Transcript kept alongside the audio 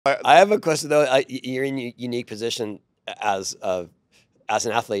I have a question though. You're in a unique position as an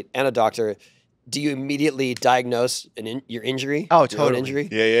athlete and a doctor. Do you immediately diagnose your injury? Oh, your totally. own injury?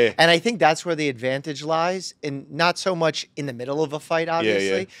 Yeah. And I think that's where the advantage lies, and not so much in the middle of a fight,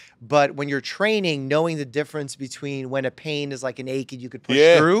 obviously, but when you're training, knowing the difference between when a pain is like an ache and you could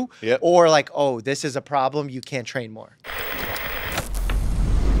push through, or like, oh, this is a problem, you can't train more.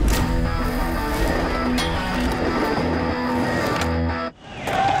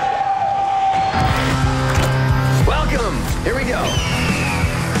 Welcome. Here we go.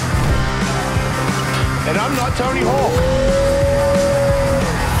 And I'm not Tony Hawk.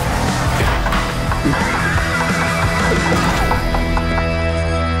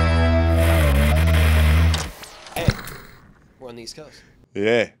 Hey, we're on the East Coast.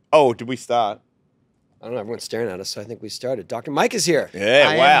 Yeah. Oh, did we start? I don't know. Everyone's staring at us, so I think we started. Dr. Mike is here. Yeah,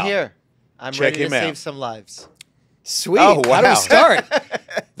 I wow. am here. I'm Check ready to him out. save some lives. Sweet. Oh, How do wow. we start?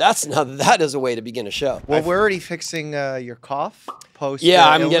 That is a way to begin a show. Well, we're already fixing your cough post. Yeah,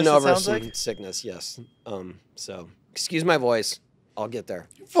 I'm illness, getting it over sounds some like. sickness. Yes. So excuse my voice. I'll get there.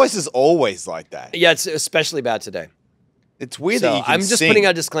 Your voice is always like that. Yeah, it's especially bad today. It's weird So that you can I'm just sing. putting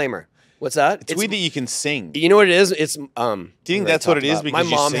a discllaimer. What's that? It's weird that you can sing. You know what it is? It's Do you think that's what it is because my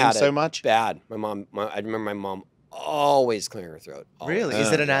mom you sing had so it much? bad. I remember my mom always clearing her throat. Always. Really?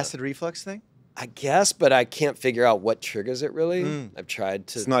 Is it an acid reflux thing? I guess, but I can't figure out what triggers it really. I've tried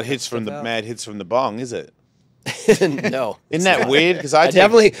to. It's not hits from the mad hits from the bong, is it? No. Isn't that weird? Because I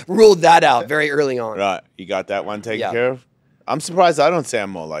definitely ruled that out very early on. Right, you got that one taken Yeah. care of. I'm surprised I don't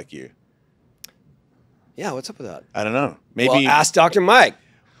sound more like you. Yeah, what's up with that? I don't know. Maybe Well, ask Dr. Mike.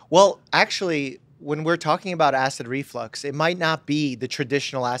 Well, actually, when we're talking about acid reflux, it might not be the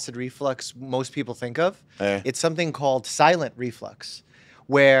traditional acid reflux most people think of. It's something called silent reflux,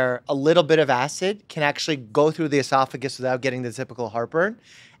 where a little bit of acid can actually go through the esophagus without getting the typical heartburn.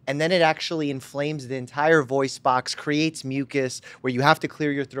 And then it actually inflames the entire voice box, creates mucus where you have to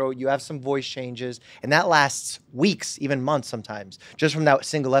clear your throat, you have some voice changes, and that lasts weeks, even months sometimes, just from that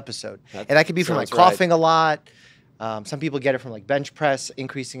single episode. And that could be from like coughing a lot. Some people get it from like bench press,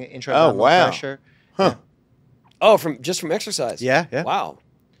 increasing intra-abdominal pressure. Huh. Oh, just from exercise. Yeah. Wow.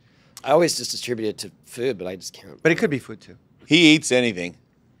 I always just distribute it to food, but I just can't. But it could be food too. he eats anything.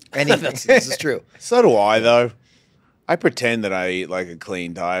 Anything. This is true. So do I, though. I pretend that I eat like a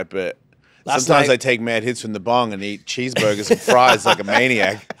clean diet, but Last sometimes night- I take mad hits from the bong and eat cheeseburgers and fries like a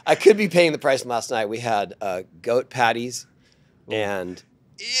maniac. I could be paying the price from last night. We had goat patties and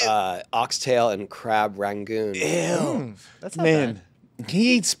oxtail and crab rangoon. Ew. That's not Man,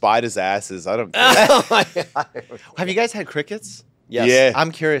 he eats spiders' asses. I don't care. Oh my God. bad. Have you guys had crickets? Yes. Yeah.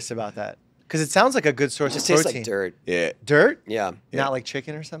 I'm curious about that. Because it sounds like a good source It just of tastes protein. like dirt. Yeah. Dirt? Yeah. Not like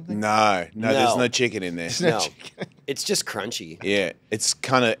chicken or something? No, there's No. no chicken in there. No. It's just crunchy. Yeah, it's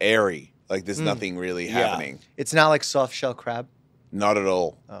kind of airy. Like there's nothing really happening. It's not like soft shell crab? Not at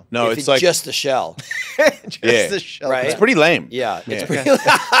all. Oh. No, If it's like just the shell. Just Yeah. the shell Right. it's crab. pretty lame. Yeah. It's Yeah. pretty.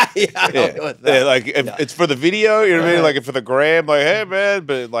 Yeah. I'll go with that. Yeah, like if it's for the video, you know what I mean? Like for the gram, like hey man,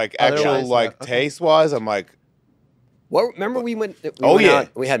 but like actual Otherwise, like okay. taste wise, I'm like What? Remember we went yeah. out,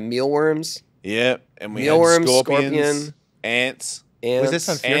 we had mealworms. yeah, and we Mealworms, had scorpions, scorpion. ants. And Was this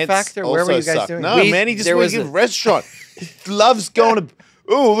on Fear Ants Factor? Where were also you guys suck. doing? No, We- man, he just there went was to a a- restaurant. He loves going to.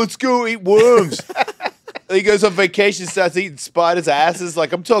 Oh, let's go eat worms. He goes on vacation, starts eating spiders' asses.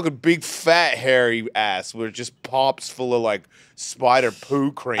 Like I'm talking big, fat, hairy ass, where it just pops full of like spider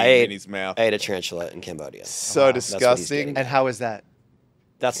poo cream in his mouth. I ate a tarantula in Cambodia. So That's what he's disgusting. getting. And how is that?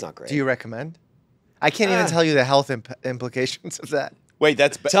 That's not great. Do you recommend? I can't even tell you the health implications of that. Wait,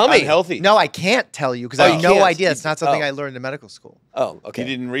 that's Tell me. unhealthy. No, I can't tell you because Oh, I have you no can't. idea. It's not something Oh. I learned in medical school. Oh, you okay.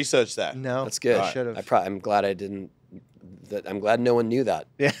 didn't research that. No. That's good. I should have. I'm glad I didn't. I'm glad no one knew that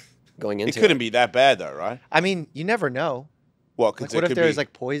Yeah. going into It couldn't be that bad though, right? I mean, you never know. Well, Like, because what if there's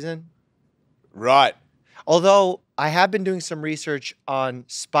like poison? right. Although I have been doing some research on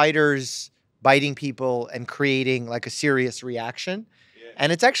spiders biting people and creating like a serious reaction.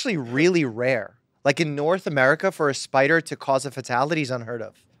 And it's actually really rare. Like in North America, for a spider to cause a fatality is unheard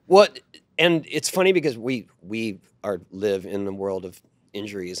of. What? And it's funny because we live in the world of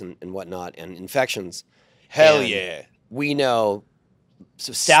injuries and whatnot and infections. Hell And yeah. We know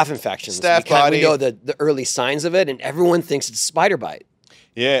so staph infections. Staph we bite. know the early signs of it, and everyone thinks it's a spider bite.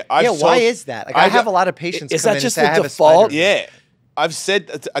 Yeah. Why is that? Like, I have a lot of patients Is come that in just and say, the I have default? a spider. Yeah. I've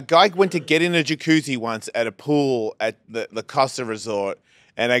said a guy went to get in a jacuzzi once at a pool at the Costa Resort,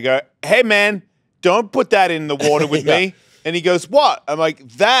 and I go, "Hey man, don't put that in the water with Yeah. me." And he goes, "What?" I'm like,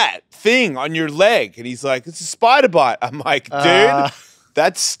 "That thing on your leg." And he's like, "It's a spider bite." I'm like, "Dude, that's staph." And then, 'cause it's a spider bite. And then, 'cause it's a spider bite. I'm like, "That thing on your leg." And he's like, "It's a spider bite." I'm like,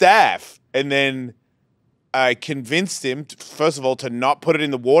 "Dude, that's staph." And then, 'cause it's a spider bite. I'm like, "Dude, that's staph." And then I convinced him, first of all, to not put it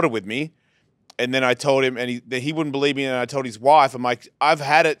in the water with me. And then I told him, and he wouldn't believe me. And I told his wife, I'm like, I've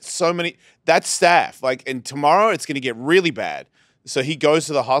had it so many, that's staph. Like, and tomorrow it's going to get really bad. So he goes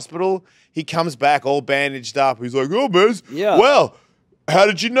to the hospital. He comes back all bandaged up. He's like, oh, man, well, how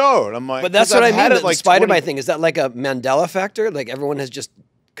did you know? And I'm like, but that's what I mean. The spider bite thing, is that like a Mandela factor? Like everyone has just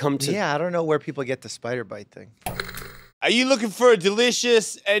come to. Yeah, I don't know where people get the spider bite thing. Are you looking for a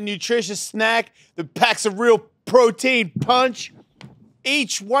delicious and nutritious snack that packs a real protein punch?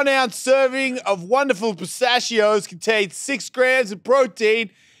 Each 1 ounce serving of wonderful pistachios contains 6 grams of protein,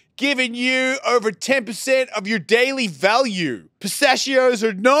 giving you over 10% of your daily value. Pistachios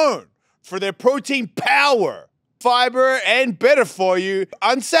are known for their protein power, fiber, and better for you,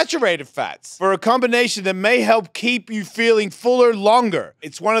 unsaturated fats, for a combination that may help keep you feeling fuller longer.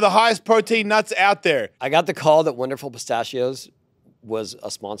 It's one of the highest protein nuts out there. I got the call that Wonderful Pistachios was a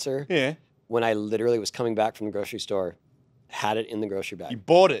sponsor. Yeah. When I literally was coming back from the grocery store, had it in the grocery bag. You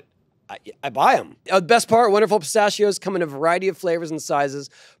bought it. I buy them. The best part, Wonderful Pistachios come in a variety of flavors and sizes,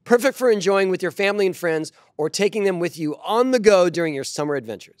 perfect for enjoying with your family and friends or taking them with you on the go during your summer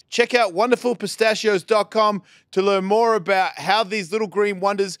adventures. Check out wonderfulpistachios.com to learn more about how these little green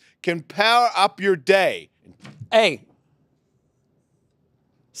wonders can power up your day. Hey,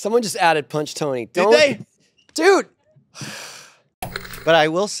 someone just added Punch Tony. Did they? Dude. But I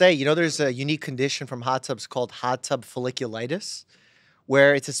will say, you know, there's a unique condition from hot tubs called hot tub folliculitis,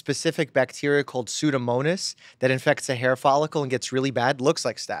 where it's a specific bacteria called Pseudomonas that infects a hair follicle and gets really bad, looks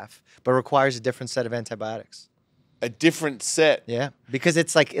like staph, but requires a different set of antibiotics. A different set? Yeah, because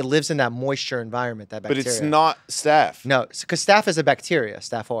it's like it lives in that moisture environment, that bacteria. But it's not staph. No, because staph is a bacteria,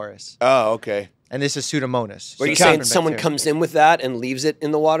 Staph aureus. Oh, okay. And this is Pseudomonas. Were you saying someone comes in with that and leaves it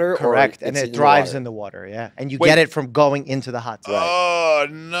in the water? Correct, or and it drives in the water, yeah. And you get it from going into the hot tub. Oh,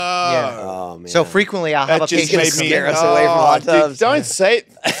 no. Yeah. Oh, man. So frequently I'll have a just patient made me scare us away from hot tubs. Don't say it.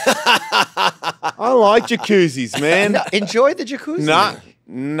 I like jacuzzis, man. No, enjoy the jacuzzi. Nah.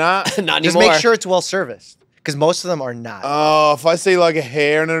 Not anymore. Just make sure it's well serviced. Because most of them are not. Oh, if I see like a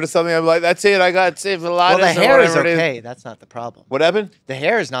hair in it or something, I'm like, that's it. I got syphilis. Well, the hair is okay. That's not the problem. What happened? The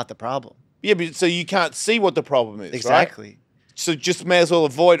hair is not the problem. Yeah, but so you can't see what the problem is, Exactly. right? So just may as well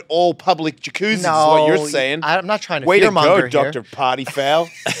avoid all public jacuzzis, is No, what you're saying. I'm not trying to Way to fearmonger go, here. Dr. Party Foul.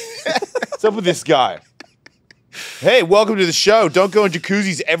 What's up with this guy? Hey, welcome to the show. Don't go in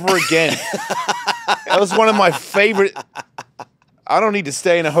jacuzzis ever again. That was one of my favorite. I don't need to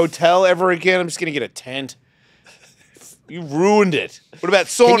stay in a hotel ever again. I'm just going to get a tent. You ruined it. What about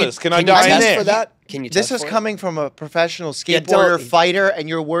saunas? Can I die in there? For that? Can you This test is for it? coming from a professional skateboarder, fighter, and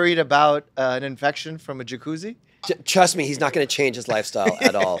you're worried about an infection from a jacuzzi? Trust me, he's not going to change his lifestyle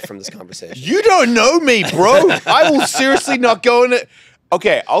at all from this conversation. You don't know me, bro. I will seriously not go in it.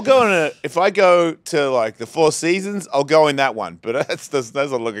 Okay, I'll go in a. If I go to like the Four Seasons, I'll go in that one. But that's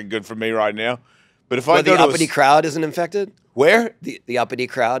not looking good for me right now. But if I go the to uppity crowd isn't infected? Where? The uppity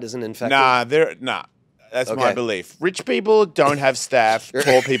crowd isn't infected? Nah. That's my belief. Rich people don't have staph.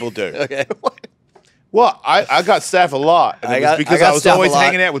 Poor people do. Okay. Well, I got staph a lot. And it was because I was always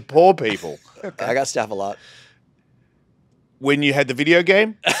hanging out with poor people. Okay. I got staph a lot. When you had the video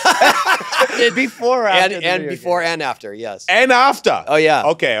game? Before or after the video before game? and after, yes. And after. Oh, yeah.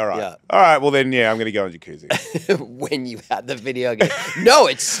 Okay, all right. Yeah. All right, well then, yeah, I'm going to go in jacuzzi. When you had the video game. No,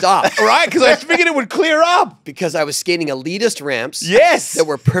 it stopped. Right? Because I figured it would clear up. Because I was skating elitist ramps. Yes. That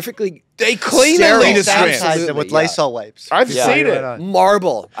were perfectly They clean sterile. elitist ramps. Sanitize them with Yeah. Lysol wipes. I've seen it. Right on.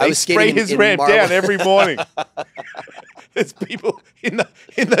 Marble. I They was spray skating his in ramp marble. down every morning. There's people in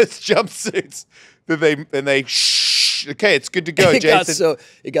those jumpsuits that they shh. Okay, it's good to go, Jason.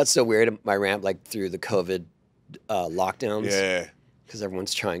 It got so weird at my ramp, like through the COVID lockdowns. Yeah. Because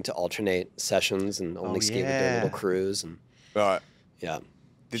everyone's trying to alternate sessions and only skate with their little crews and Right. yeah.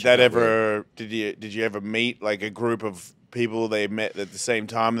 Did that ever? Did you ever meet like a group of people they met at the same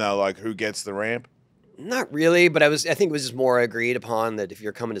time? And they're like, who gets the ramp? Not really, but I think it was just more agreed upon that if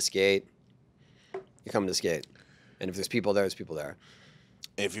you're coming to skate, you're coming to skate, and if there's people there, there's people there.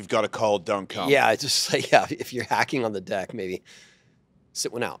 If you've got a cold, don't come. Yeah, it's just like if you're hacking on the deck, maybe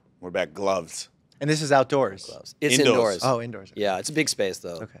sit one out. What about gloves? And this is outdoors. Gloves. It's Indoors. indoors. Oh, indoors. Yeah, it's a big space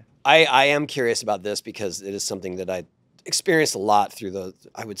though. Okay. I am curious about this because it is something that I experienced a lot through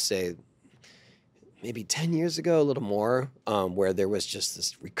I would say, maybe 10 years ago, a little more, where there was just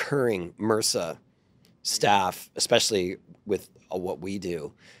this recurring MRSA staph, especially with what we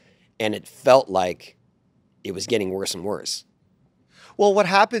do. And it felt like it was getting worse and worse. Well, what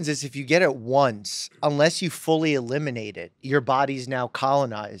happens is if you get it once, unless you fully eliminate it, your body's now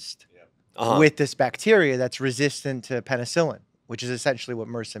colonized with this bacteria that's resistant to penicillin, which is essentially what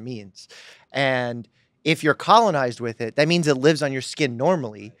MRSA means. And If you're colonized with it, that means it lives on your skin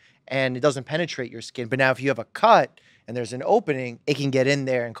normally and it doesn't penetrate your skin. But now if you have a cut and there's an opening, it can get in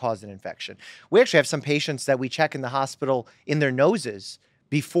there and cause an infection. We actually have some patients that we check in the hospital in their noses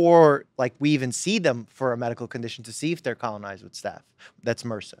before like we even see them for a medical condition to see if they're colonized with staph. That's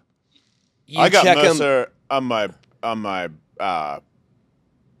MRSA. I got MRSA on my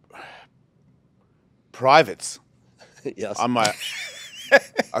privates. Yes. On my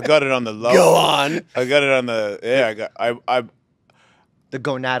I got it on the lower. Go on. I got it on the The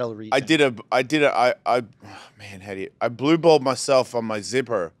gonadal region. oh, man, how do you I blue balled myself on my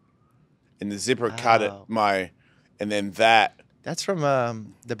zipper and the zipper cut it and then that. That's from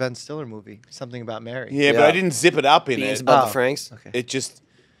the Ben Stiller movie, Something About Mary. Yeah, but I didn't zip it up in Beans it. above the Franks. Okay. It just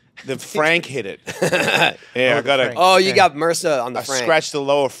the Frank hit it. Yeah, I got Frank. Oh, you got MRSA on the I Frank. scratched the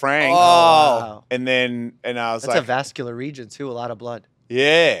lower Frank. Oh. Wow. And I was That's a like, vascular region too, a lot of blood.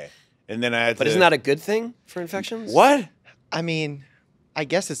 yeah. And then I had But isn't that a good thing for infections? What? I mean, I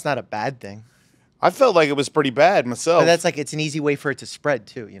guess it's not a bad thing. I felt like it was pretty bad myself. But that's like, it's an easy way for it to spread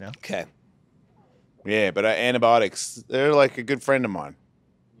too, you know? Okay. Yeah, but antibiotics, they're like a good friend of mine.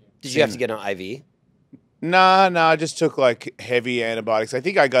 Did you have to get an IV? Nah, I just took like heavy antibiotics. I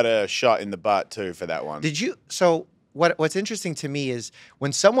think I got a shot in the butt too for that one. Did you? So what's interesting to me is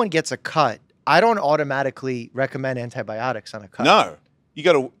when someone gets a cut, I don't automatically recommend antibiotics on a cut. No, you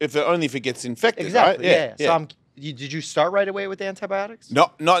got to only if it gets infected. Exactly. Right? Yeah. So did you start right away with the antibiotics?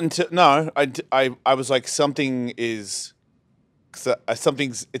 Not until I was like something is.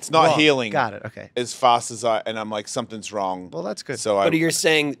 Something's it's not Wrong. healing. Got it. Okay. As fast as and I'm like something's wrong. Well, that's good. So But you're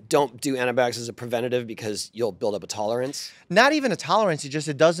saying don't do antibiotics as a preventative because you'll build up a tolerance? Not even a tolerance.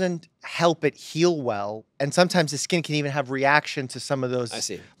 It doesn't help it heal well, and sometimes the skin can even have reaction to some of those. I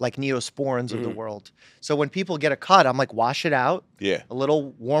see. Like neosporins of the world. So when people get a cut, I'm like, wash it out. Yeah. A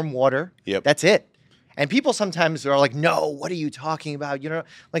little warm water. Yep. That's it. And people sometimes are like, no, what are you talking about? You know,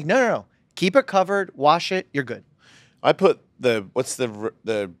 like no. Keep it covered. Wash it. You're good. I put what's the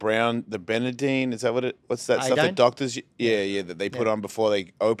brown Benadine, is that what what's that stuff Iodine? that doctors that they put on before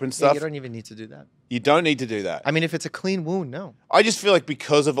they open Yeah, stuff? you don't even need to do that. You don't need to do that. I mean, if it's a clean wound, no. I just feel like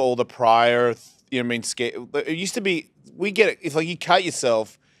because of all the prior, you know what I mean, it used to be we get it if like you cut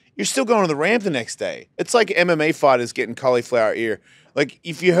yourself, you're still going to the ramp the next day. It's like MMA fighters getting cauliflower ear. Like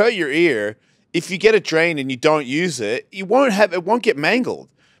if you hurt your ear, if you get it drained and you don't use it, it won't get mangled.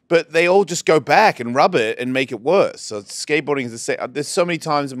 But they all just go back and rub it and make it worse. So skateboarding is the same. There's so many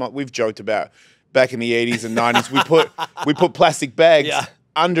times we've joked about back in the 80s and 90s. we put plastic bags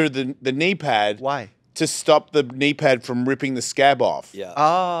under the knee pad. Why? To stop the knee pad from ripping the scab off. Yeah.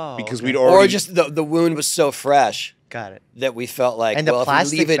 Oh. Because we'd already. Or just the wound was so fresh. Got it. That we felt like, And the well,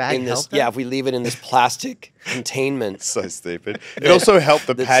 plastic if we leave it bag in this, helped them? if we leave it in this plastic containment. So stupid. It also helped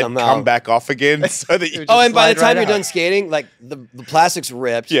the pad come back off again, so that you. Oh, and by the slide time right you're out. done skating, like the plastic's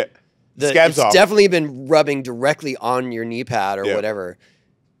ripped. Yeah. Scabs it's off. definitely been rubbing directly on your knee pad or Yeah. whatever,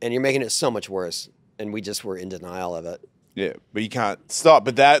 and you're making it so much worse. And we just were in denial of it. Yeah, but you can't stop.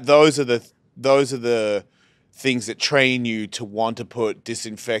 But those are the things that train you to want to put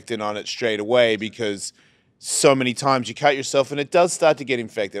disinfectant on it straight away because so many times you cut yourself and it does start to get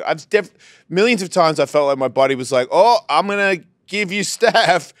infected. Millions of times I felt like my body was like, "Oh, I'm gonna give you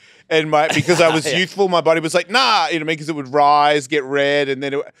staph," and because I was youthful, my body was like, "Nah," you know, because it would rise, get red, and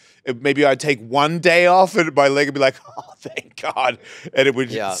then maybe I'd take one day off and my leg would be like, "Oh, thank God," and it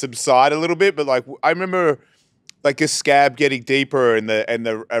would subside a little bit. But like I remember. Like a scab getting deeper and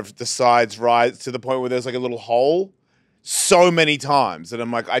the sides rise to the point where there's like a little hole so many times. And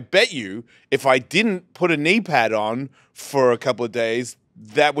I'm like, I bet you if I didn't put a knee pad on for a couple of days,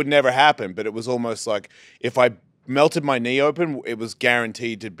 that would never happen. But it was almost like if I melted my knee open, it was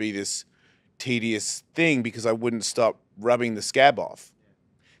guaranteed to be this tedious thing because I wouldn't stop rubbing the scab off.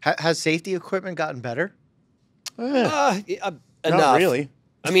 Has safety equipment gotten better? Enough. Not really.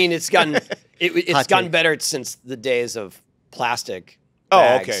 I mean, it's gotten it's gotten take. better since the days of plastic. Oh,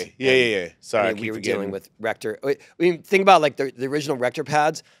 bags. okay. Yeah. Sorry, I I mean, keep we were forgetting. dealing with Rector. I mean, think about like the original Rector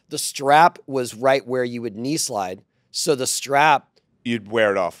pads. The strap was right where you would knee slide, so the strap You'd wear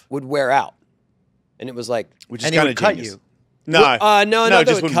it off, would wear out, and it was like which is And it kind would of cut genius. you. No, no, no, not it that just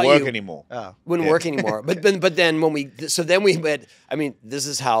it would wouldn't cut work you. anymore. Oh. Wouldn't work anymore. But then when we went. I mean, this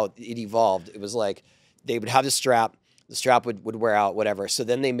is how it evolved. It was like they would have the strap. The strap would wear out, whatever. So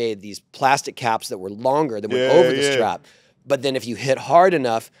then they made these plastic caps that were longer that went over the strap. But then if you hit hard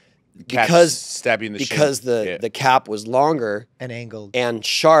enough, Stab you in the because shin. the cap was longer And angled. and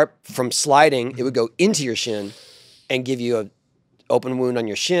sharp from sliding, it would go into your shin and give you an open wound on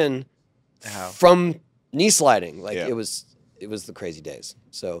your shin from knee sliding. Like it was the crazy days.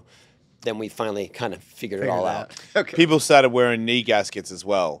 So then we finally kind of figured it all out. Okay. People started wearing knee gaskets as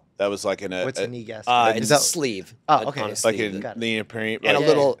well. That was like What's a knee gasket? It's a sleeve. Oh, okay. On a like sleeve. a neoprene, And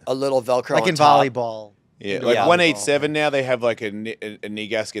like, a little Velcro like on in top. volleyball. yeah, Indoor like volleyball. 187 now they have like a knee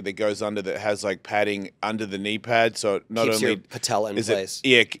gasket that goes under that has like padding under the knee pad, so it not Keeps only your patella in is place.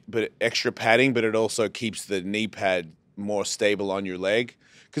 but extra padding, but it also keeps the knee pad more stable on your leg.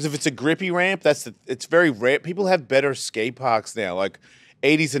 Because if it's a grippy ramp, it's very rare. People have better skate parks now, like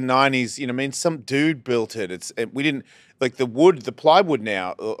 80s and 90s. You know, I mean, some dude built it. We didn't like the plywood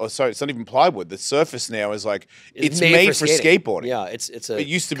now. Or sorry, it's not even plywood. The surface now is like it's made for skating. skateboarding. Yeah, it's a It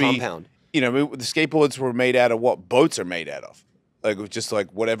used to compound. be, you know, the skateboards were made out of what boats are made out of. Like it was just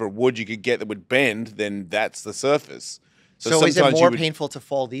like whatever wood you could get that would bend, then that's the surface. So is it sometimes you more would- painful to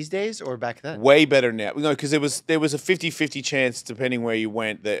fall these days or back then? Way better now. No, because there was a 50-50 chance, depending where you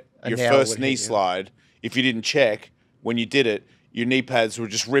went, that A your nail first would knee hit you. slide, if you didn't check when you did it, your knee pads were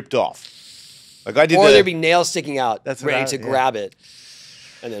just ripped off. Like I did Or the, there'd be nails sticking out, That's what ready I- to yeah. grab it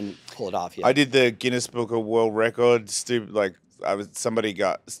and then pull it off. Yeah. I did the Guinness Book of World Record. Stupid, like somebody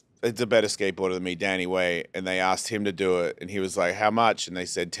got. It's a better skateboarder than me, Danny Way, and they asked him to do it, and he was like, "How much?" And they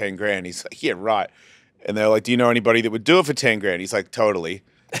said 10 grand. He's like, "Yeah, right." And they're like, "Do you know anybody that would do it for 10 grand?" He's like, "Totally."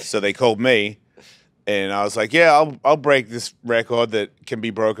 So they called me, and I was like, "Yeah, I'll break this record that can be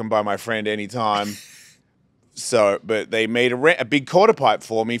broken by my friend anytime." So, but they made a big quarter pipe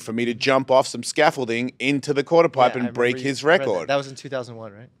for me to jump off some scaffolding into the quarter pipe Yeah, I and break remember you his read that. record. That was in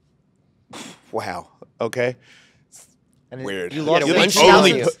 2001, right? Wow. Okay. And Weird. You Yeah, lost the it in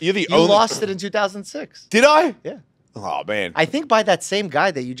only- 2006. you're the You only- lost it in 2006. Did I? Yeah. Oh man. I think by that same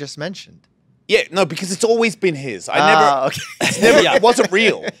guy that you just mentioned. Yeah, no, because it's always been his. I never. Okay. It's never. Yeah. It wasn't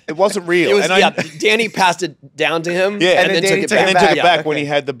real. It wasn't real. It was, and yeah, Danny passed it down to him, Yeah. and then Danny took it took back. it and then took it Yeah. back when he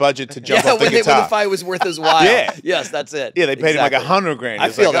had the budget to jump Yeah, off the when the guitar. fight was worth his while. Yeah. Yes, that's it. Yeah, they paid him like Exactly. $100,000. I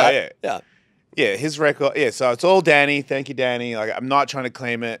It's feel like, that. oh, Yeah. yeah, his record. Yeah, so it's all Danny. Thank you, Danny. Like I'm not trying to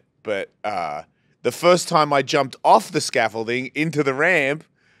claim it, but the first time I jumped off the scaffolding into the ramp,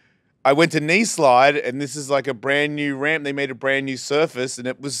 I went to knee slide, and this is like a brand new ramp. They made a brand new surface, and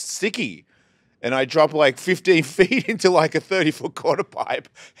it was sticky. And I dropped like 15 feet into like a 30-foot quarter pipe,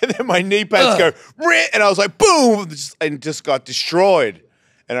 and then my knee pads go, "Rih," and I was like, boom, and just got destroyed.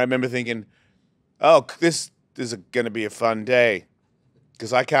 And I remember thinking, oh, this is going to be a fun day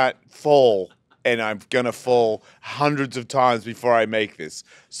because I can't fall, and I'm going to fall hundreds of times before I make this.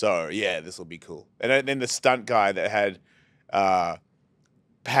 So, yeah, this will be cool. And then the stunt guy that had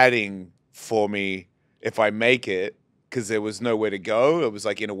padding for me if I make it, because there was nowhere to go. It was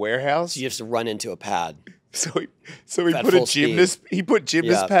like in a warehouse. So you have to run into a pad. So he At put full a gymnast. He put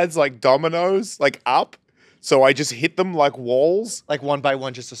gymnast Yeah. pads like dominoes, like up. So I just hit them like walls. Like one by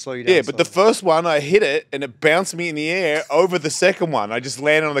one just to slow you down. Yeah, but the first one I hit it and it bounced me in the air over the second one. I just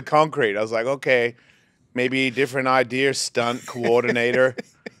landed on the concrete. I was like, okay, maybe a different idea, stunt coordinator.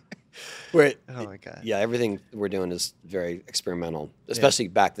 Wait, Oh my god. yeah, everything we're doing is very experimental, especially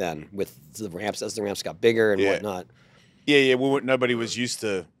back then with the ramps. As the ramps got bigger and Yeah. whatnot. Yeah. Nobody was used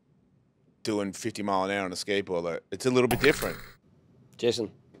to doing 50 mile an hour on a skateboard. Like, it's a little bit different.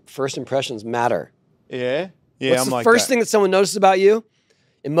 Jason, first impressions matter. Yeah. Yeah, What's I'm the like first that. thing that someone notices about you?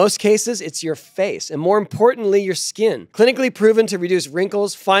 In most cases, it's your face, and more importantly, your skin. Clinically proven to reduce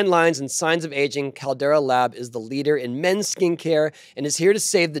wrinkles, fine lines, and signs of aging, Caldera Lab is the leader in men's skincare and is here to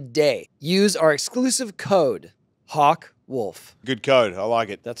save the day. Use our exclusive code, HAWKWOLF. Good code. I like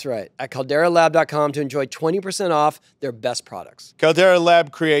it. That's right. At calderalab.com to enjoy 20% off their best products. Caldera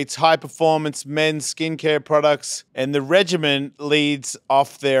Lab creates high-performance men's skincare products, and the regimen leads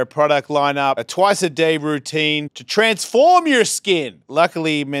off their product lineup a twice-a-day routine to transform your skin.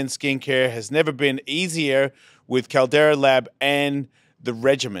 Luckily, men's skincare has never been easier with Caldera Lab and the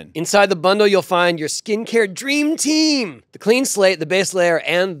regimen. Inside the bundle, you'll find your skincare dream team. The clean slate, the base layer,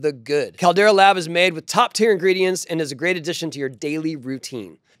 and the good. Caldera Lab is made with top-tier ingredients and is a great addition to your daily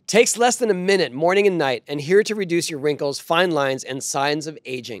routine. Takes less than a minute morning and night, and here to reduce your wrinkles, fine lines, and signs of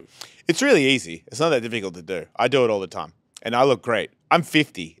aging. It's really easy. It's not that difficult to do. I do it all the time, and I look great. I'm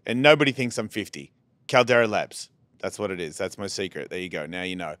 50, and nobody thinks I'm 50. Caldera Labs. That's what it is. That's my secret. There you go. Now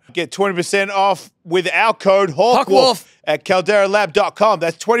you know. Get 20% off with our code HAWKWOLF HAWKWOLF. at calderalab.com.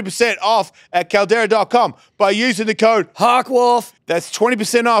 That's 20% off at caldera.com by using the code. HAWKWOLF. That's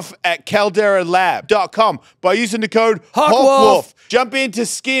 20% off at calderalab.com by using the code HAWKWOLF. HAWKWOLF. Jump into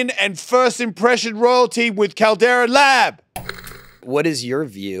skin and first impression royalty with Caldera Lab. What is your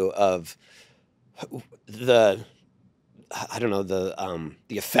view of the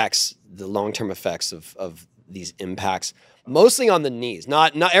effects, the long-term effects of these impacts, mostly on the knees,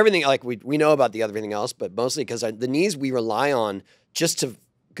 not everything, like we know about the everything else, but mostly because the knees we rely on just to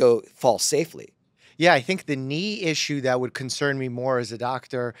fall safely. Yeah, I think the knee issue that would concern me more as a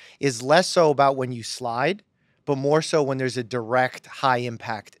doctor is less so about when you slide, but more so when there's a direct high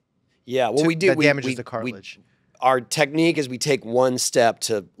impact. Yeah, well, we do. That damages the cartilage. Our technique is we take one step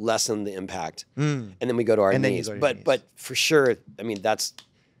to lessen the impact, and then we go to our knees. But for sure, I mean, that's,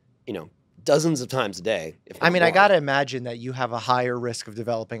 you know, dozens of times a day. I mean, I got to imagine that you have a higher risk of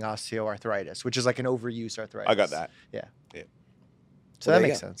developing osteoarthritis, which is like an overuse arthritis. I got that. Yeah. Yeah. So that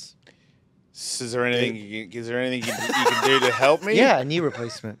makes sense. So is there anything you can do to help me? Yeah, a knee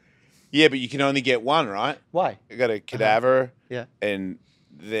replacement. Yeah, but you can only get one, right? Why? I got a cadaver. Yeah. And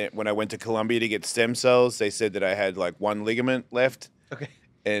then when I went to Colombia to get stem cells, they said that I had like one ligament left. Okay.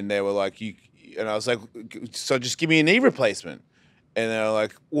 And they were like, and I was like, so just give me a knee replacement. And they were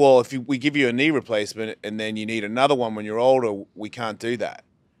like, well, if we give you a knee replacement and then you need another one when you're older, we can't do that.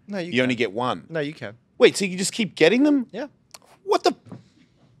 No, you only get one. No, you can. Wait, so you just keep getting them? Yeah. What the?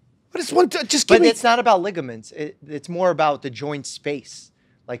 What is one? Just give But me. it's not about ligaments. It's more about the joint space.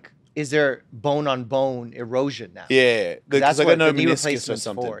 Like, is there bone on bone erosion now? Yeah, That's I what got no the knee meniscus or replacement's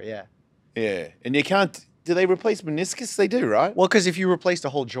something. for. Yeah. Yeah, and you can't. Do they replace meniscus? They do, right? Well, because if you replace the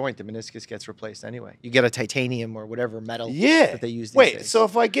whole joint, the meniscus gets replaced anyway. You get a titanium or whatever metal that they use these Wait, days. so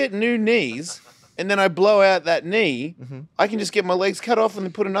if I get new knees and then I blow out that knee, I can just get my legs cut off and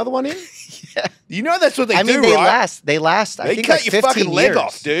then put another one in? Yeah. You know that's what they do, I mean, they right? last. They last. I They think cut like your 15 fucking leg years.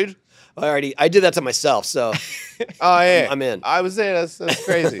 off, dude. I did that to myself, so Oh yeah, I'm in. I was there. That's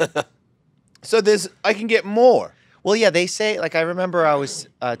crazy. So I can get more. Well, yeah, they say, like, I remember I was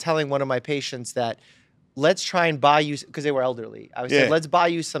telling one of my patients that let's try and buy you, because they were elderly. I was saying, let's buy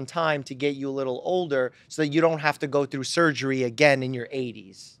you some time to get you a little older so that you don't have to go through surgery again in your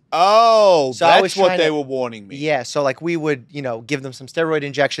 80s. Oh, So I was that's what trying they to- were warning me. Yeah, so like we would, you know, give them some steroid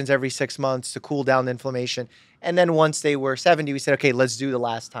injections every 6 months to cool down the inflammation. And then once they were 70, we said, okay, let's do the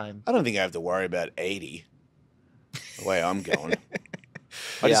last time. I don't think I have to worry about 80. The way I'm going.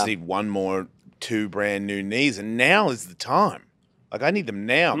 I just need one more 2 brand new knees, and now is the time. Like, I need them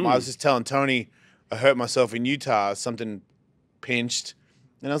now. I was just telling Tony I hurt myself in Utah, something pinched,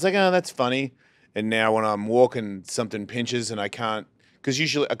 and I was like, oh, that's funny. And now when I'm walking, something pinches and I can't, because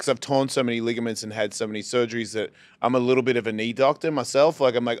I've torn so many ligaments and had so many surgeries that I'm a little bit of a knee doctor myself.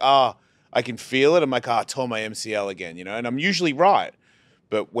 Like, I'm like, I can feel it. I'm like, I tore my MCL again, you know, and I'm usually right.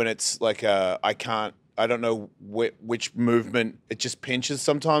 But when it's like, I don't know which movement, it just pinches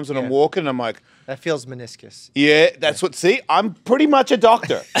sometimes when I'm walking. I'm like, That feels meniscus. yeah, that's what, see, I'm pretty much a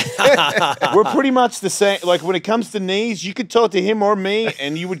doctor. We're pretty much the same. Like, when it comes to knees, you could talk to him or me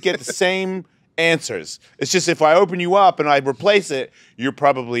and you would get the same answers. It's just if I open you up and I replace it, you're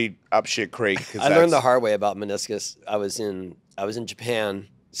probably up shit creek. I learned the hard way about meniscus. I was in Japan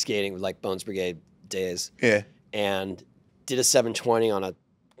skating with like Bones Brigade days. Yeah. And did a 720 on a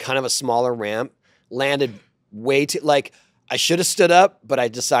kind of a smaller ramp. Landed way too, like, I should have stood up, but I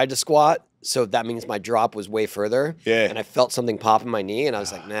decided to squat. So that means my drop was way further. Yeah. And I felt something pop in my knee, and I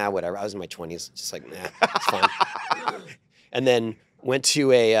was like, nah, whatever. I was in my 20s, just like, nah, it's fine. And then went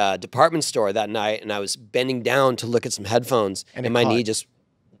to a department store that night, and I was bending down to look at some headphones, and my knee just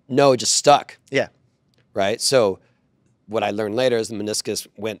stuck. Yeah. Right? So what I learned later is the meniscus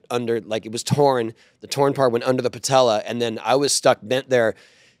went under, like, it was torn. The torn part went under the patella, and then I was stuck bent there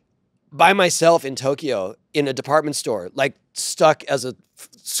by myself in Tokyo in a department store, like stuck as a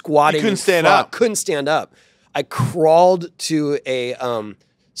squatting. You couldn't stand frog. up. Couldn't stand up. I crawled to a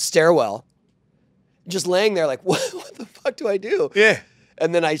stairwell, just laying there like, what the fuck do I do? Yeah.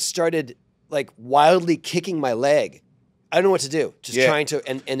 And then I started like wildly kicking my leg. I don't know what to do. Just trying to,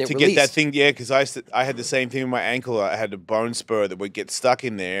 and it to released. get that thing, because I had the same thing with my ankle. I had a bone spur that would get stuck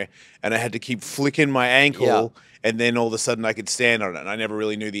in there, and I had to keep flicking my ankle, and then all of a sudden I could stand on it, and I never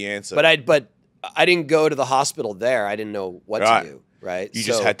really knew the answer. But I didn't go to the hospital there. I didn't know what to do. Right. You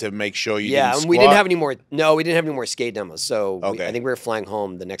just had to make sure you didn't and squat. we didn't have any more. No, we didn't have any more skate demos. So Okay. I think we were flying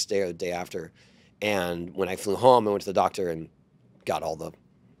home the next day or the day after. And when I flew home, I went to the doctor and got all the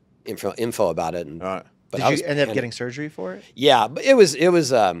info about it. And All right. but Did you end up getting surgery for it? Yeah, but it was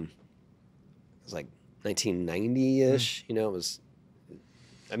like 1990-ish. You know, it was.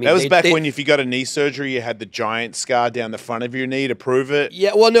 I mean, That was back when if you got a knee surgery, you had the giant scar down the front of your knee to prove it.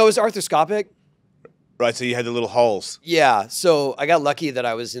 Yeah, well, no, it was arthroscopic. Right, so you had the little holes. Yeah, so I got lucky that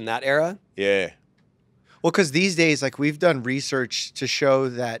I was in that era. Yeah. Well, because these days, like, we've done research to show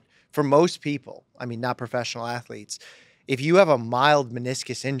that for most people, I mean, not professional athletes, if you have a mild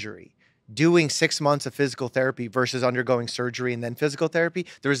meniscus injury, doing 6 months of physical therapy versus undergoing surgery and then physical therapy,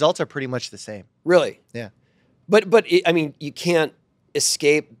 the results are pretty much the same. Really? Yeah. But I mean, you can't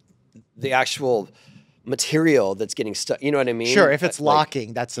escape the actual material that's getting stuck. You know what I mean? Sure, if it's Like,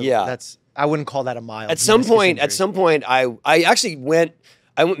 locking, that's I wouldn't call that a mild. At some point, injury. I actually went.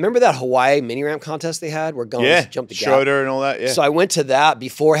 Remember that Hawaii mini ramp contest they had where guns jumped the gap. Schroeder and all that. Yeah. So I went to that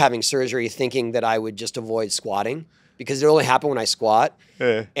before having surgery, thinking that I would just avoid squatting because it only happened when I squat.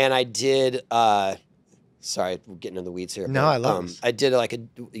 Yeah. And I did. Sorry, we're getting into the weeds here. No, but, I love this. I did like a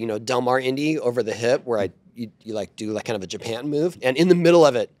Del Mar Indy over the hip where you like do like kind of a Japan move, and in the middle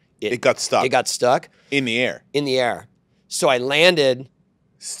of it, it got stuck. It got stuck in the air. In the air. So I landed.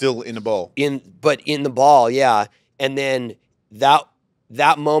 Still in the ball. But in the ball, yeah. And then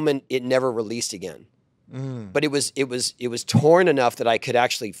that moment, it never released again. But it was torn enough that I could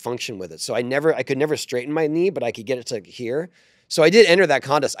actually function with it. So I could never straighten my knee, but I could get it to here. So I did enter that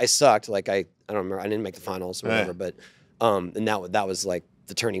contest. I sucked. Like I don't remember. I didn't make the finals or whatever. But and that was like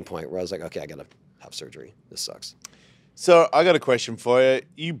the turning point where I was like, okay, I gotta have surgery. This sucks. So I got a question for you.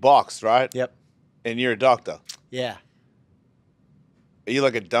 You boxed, right? Yep. And you're a doctor. Yeah. Are you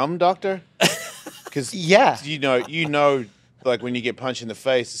like a dumb doctor? Because you know, like when you get punched in the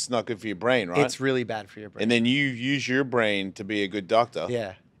face, it's not good for your brain, right? It's really bad for your brain. And then you use your brain to be a good doctor.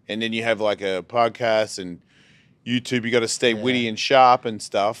 Yeah. And then you have like a podcast and YouTube. You got to stay witty and sharp and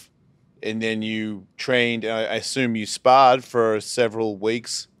stuff. And then you trained. I assume you sparred for several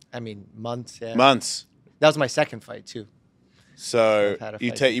weeks. I mean, months. Yeah. Months. That was my second fight too. So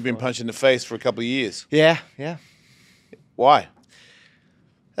you've been punched in the face for a couple of years. Yeah. Yeah. Why?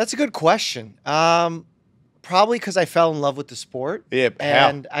 That's a good question. Probably because I fell in love with the sport. Yeah,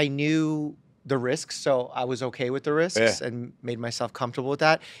 and I knew the risks, so I was okay with the risks and made myself comfortable with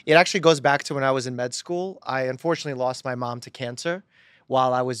that. It actually goes back to when I was in med school. I unfortunately lost my mom to cancer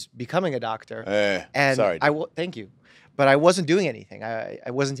while I was becoming a doctor. And sorry. Thank you. But I wasn't doing anything. I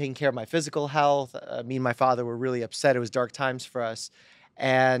wasn't taking care of my physical health. Me and my father were really upset. It was dark times for us.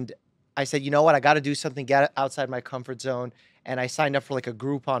 And I said, you know what? I got to do something, get outside my comfort zone. And I signed up for like a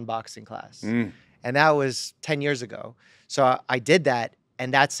Groupon boxing class. And that was 10 years ago. So I did that.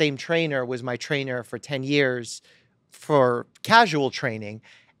 And that same trainer was my trainer for 10 years for casual training.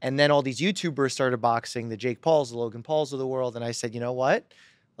 And then all these YouTubers started boxing, the Jake Pauls, the Logan Pauls of the world. And I said, you know what?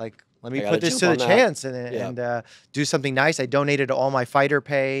 Like, let me put this to the chance and do something nice. I donated all my fighter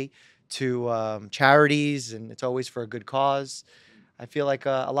pay to charities, and it's always for a good cause. I feel like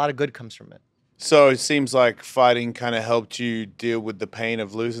a lot of good comes from it. So it seems like fighting kind of helped you deal with the pain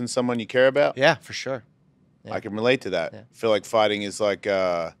of losing someone you care about? Yeah, for sure. Yeah. I can relate to that. Yeah. I feel like fighting is like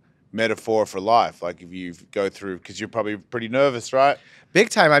a metaphor for life. Like if you go through, because you're probably pretty nervous, right?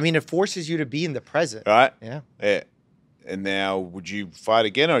 Big time. I mean, it forces you to be in the present. Right? Yeah. Yeah. And now, would you fight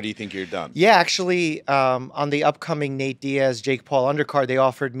again, or do you think you're done? Yeah, actually, on the upcoming Nate Diaz, Jake Paul undercard, they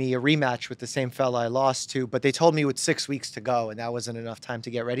offered me a rematch with the same fella I lost to, but they told me with 6 weeks to go, and that wasn't enough time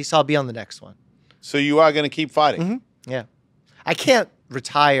to get ready, so I'll be on the next one. So you are going to keep fighting? Mm-hmm. Yeah. I can't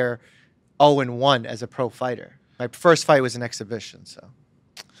retire 0-1 as a pro fighter. My first fight was an exhibition, so.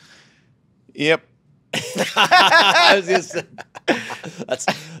 Yep. I was gonna say,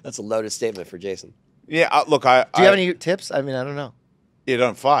 that's a loaded statement for Jason. Yeah, look, do you have any tips? I mean, I don't know. Yeah,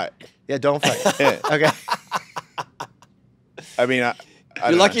 don't fight. Yeah, don't fight. Yeah. Okay. I mean,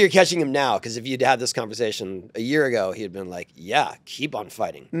 you're lucky you're catching him now, because if you'd had this conversation a year ago, he'd been like, yeah, keep on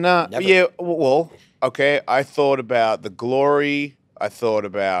fighting. No, yeah, well, okay, I thought about the glory. I thought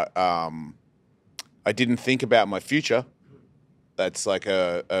about, I didn't think about my future. That's like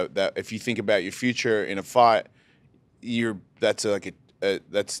that if you think about your future in a fight, that's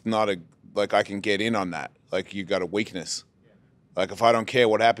not a, like I can get in on that. Like you got a weakness. Yeah. Like if I don't care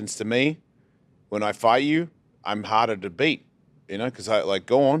what happens to me when I fight you, I'm harder to beat, you know, because I like,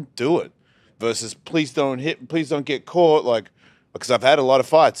 go on, do it. Versus please don't hit, please don't get caught. Like, because I've had a lot of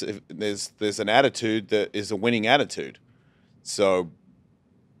fights. There's an attitude that is a winning attitude. So,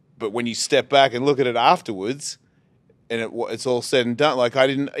 but when you step back and look at it afterwards, and it's all said and done, like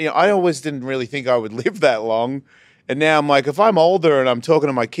I always didn't really think I would live that long. And now I'm like, if I'm older and I'm talking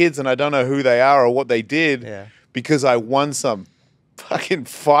to my kids and I don't know who they are or what they did because I won some fucking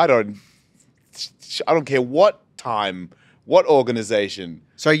fight on, I don't care what time, what organization.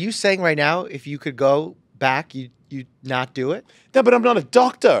 So are you saying right now, if you could go back, you'd not do it? No, but I'm not a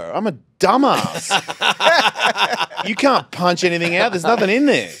doctor. I'm a dumbass. You can't punch anything out. There's nothing in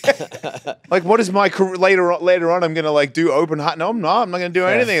there. Like, what is my career later on? I'm gonna like do open heart. No, I'm not. I'm not gonna do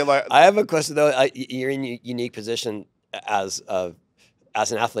anything. Like, I have a question though. You're in a unique position as an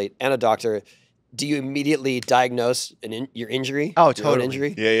athlete and a doctor. do you immediately diagnose your injury? Oh, your own totally.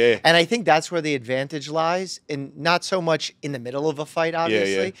 injury? Yeah. And I think that's where the advantage lies, in not so much in the middle of a fight,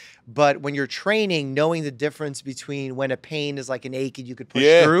 obviously, but when you're training, knowing the difference between when a pain is like an ache and you could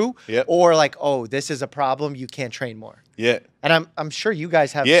push through, or like, oh, this is a problem, you can't train more. Yeah. And I'm sure you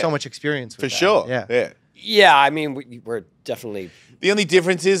guys have so much experience with For that. sure. Yeah. Yeah, I mean, we're definitely... The only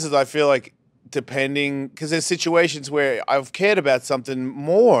difference is I feel like depending, because there's situations where I've cared about something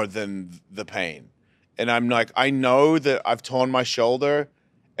more than the pain. And I'm like, I know that I've torn my shoulder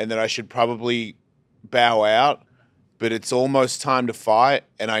and that I should probably bow out, but it's almost time to fight.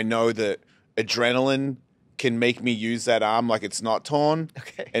 And I know that adrenaline can make me use that arm like it's not torn.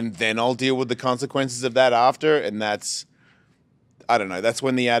 Okay. And then I'll deal with the consequences of that after. And that's, I don't know, that's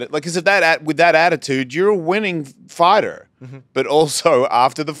when the attitude, like, because with that attitude, you're a winning fighter. But also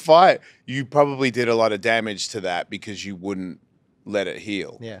after the fight, you probably did a lot of damage to that because you wouldn't let it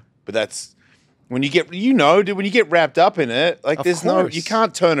heal. Yeah. But that's when you get, when you get wrapped up in it, like there's no, you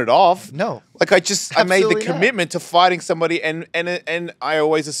can't turn it off. No. Like I made the commitment to fighting somebody, and I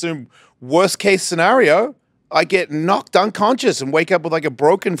always assume worst case scenario, I get knocked unconscious and wake up with like a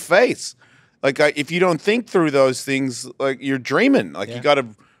broken face. Like if you don't think through those things, like you're dreaming. Like you got to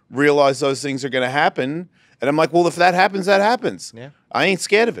realize those things are going to happen. And I'm like, well, if that happens, that happens. Yeah. I ain't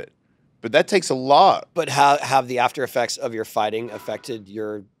scared of it. But that takes a lot. But how have the after effects of your fighting affected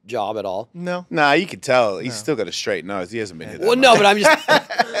your job at all? No. Nah, you can tell. He's still got a straight nose. He hasn't been hit that Well, no, but I'm just,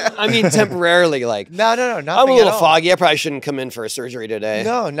 I mean, temporarily, like. No, I'm a little foggy. I probably shouldn't come in for a surgery today.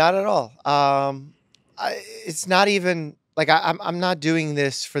 No, not at all. It's not even, like, I'm not doing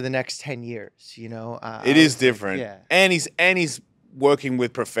this for the next 10 years, you know? It is different. Yeah. And he's working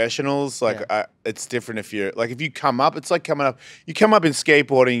with professionals. Like it's different if you come up, it's like you come up in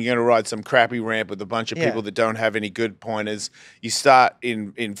skateboarding, you're going to ride some crappy ramp with a bunch of people that don't have any good pointers. You start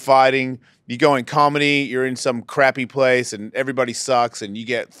in fighting, you go in comedy, you're in some crappy place and everybody sucks and you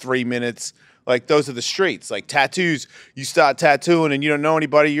get 3 minutes. Like those are the streets. Like tattoos, you start tattooing and you don't know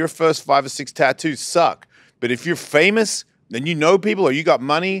anybody, your first 5 or 6 tattoos suck. But if you're famous, then you know people or you got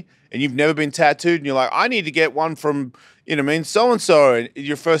money and you've never been tattooed and you're like, I need to get one from, you know what I mean, so-and-so, and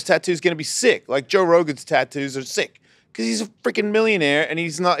your first tattoo is going to be sick. Like Joe Rogan's tattoos are sick because he's a freaking millionaire and he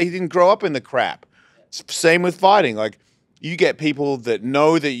didn't grow up in the crap. Same with fighting. Like you get people that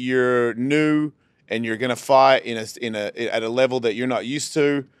know that you're new and you're going to fight at a level that you're not used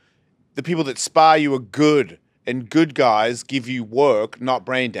to. The people that spar you are good, and good guys give you work, not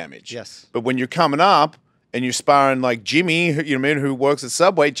brain damage. Yes. But when you're coming up, and you're sparring like Jimmy, you know what I mean, who works at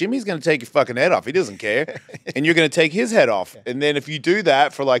Subway, Jimmy's going to take your fucking head off. He doesn't care. And you're going to take his head off. And then if you do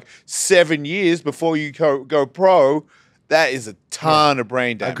that for like 7 years before you go pro, that is a ton of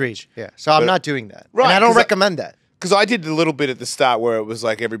brain damage. Agreed. Yeah. So I'm not doing that. Right. And I don't recommend that. Because I did a little bit at the start where it was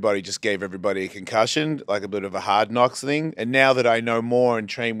like everybody just gave everybody a concussion, like a bit of a hard knocks thing. And now that I know more and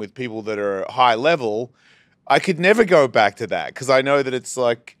train with people that are high level, I could never go back to that because I know that it's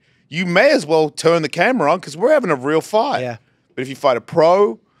like, you may as well turn the camera on because we're having a real fight. Yeah. But if you fight a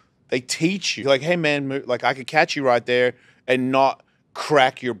pro, they teach you. Like, hey, man, like I could catch you right there and not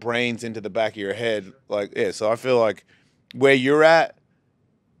crack your brains into the back of your head. Like, yeah, so I feel like where you're at,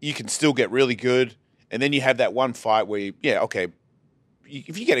 you can still get really good. And then you have that one fight where,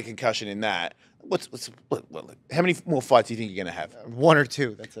 if you get a concussion in that, how many more fights do you think you're going to have? 1 or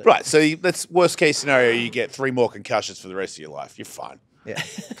 2, that's it. Right, so that's worst case scenario, you get 3 more concussions for the rest of your life. You're fine. Yeah.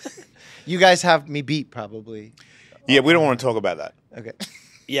 You guys have me beat, probably. Yeah, we don't want to talk about that. Okay.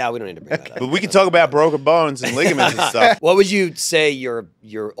 Yeah, we don't need to bring that up. But we can talk about broken bones and ligaments and stuff. What would you say your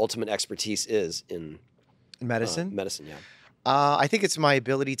ultimate expertise is in medicine? Medicine, yeah. I think it's my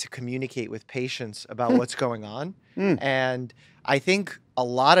ability to communicate with patients about what's going on. And I think a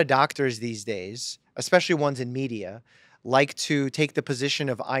lot of doctors these days, especially ones in media, like to take the position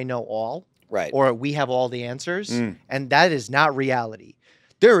of I know all. Right. Or we have all the answers. And that is not reality.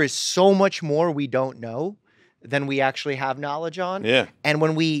 There is so much more we don't know than we actually have knowledge on. Yeah. And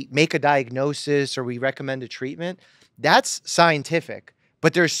when we make a diagnosis or we recommend a treatment, that's scientific.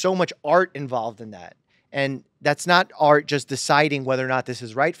 But there's so much art involved in that. And that's not art just deciding whether or not this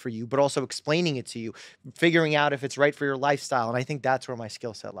is right for you, but also explaining it to you, figuring out if it's right for your lifestyle. And I think that's where my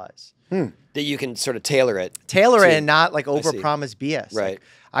skill set lies. That you can sort of tailor it. Tailor it and not like overpromise BS. Right. Like,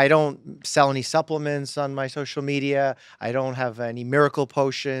 I don't sell any supplements on my social media. I don't have any miracle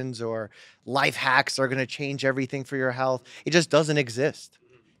potions or life hacks that are going to change everything for your health. It just doesn't exist.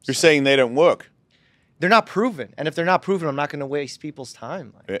 You're saying they don't work. They're not proven. And if they're not proven, I'm not going to waste people's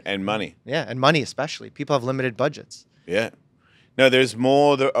time. And money. Yeah, and money especially. People have limited budgets. Yeah. No, there's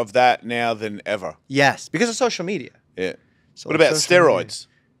more of that now than ever. Yes, because of social media. Yeah. So what about social steroids? media.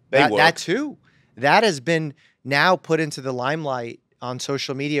 They work. That too. that has been now put into the limelight on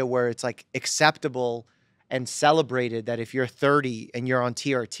social media where it's like acceptable and celebrated that if you're 30 and you're on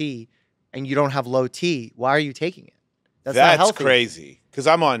TRT and you don't have low T, why are you taking it? That's not healthy. Crazy. Because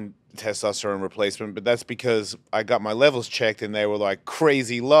I'm on testosterone replacement, but that's because I got my levels checked and they were like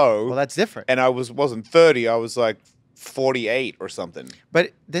crazy low. Well, that's different. And I wasn't 30. I was like 48 or something.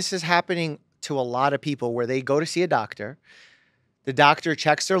 But this is happening to a lot of people where they go to see a doctor. The doctor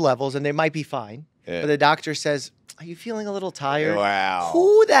checks their levels and they might be fine. Yeah. But the doctor says, are you feeling a little tired? Wow.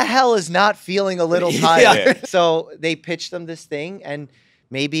 Who the hell is not feeling a little tired? Yeah. So they pitch them this thing and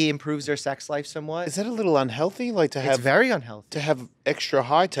maybe improves their sex life somewhat. Is that a little unhealthy? Like to have, it's very unhealthy. To have extra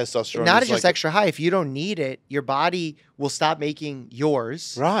high testosterone. Not just extra high. If you don't need it, your body will stop making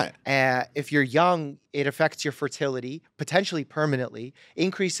yours. Right. If you're young, it affects your fertility, potentially permanently,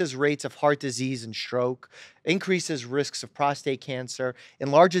 increases rates of heart disease and stroke, increases risks of prostate cancer,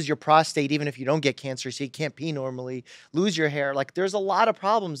 enlarges your prostate even if you don't get cancer, so you can't pee normally, lose your hair. Like there's a lot of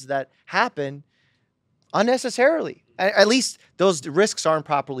problems that happen unnecessarily. At least those risks aren't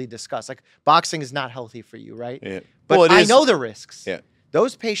properly discussed. Like boxing is not healthy for you, right? Yeah. But well, I know the risks. Yeah.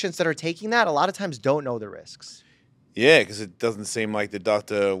 Those patients that are taking that a lot of times don't know the risks. Yeah, because it doesn't seem like the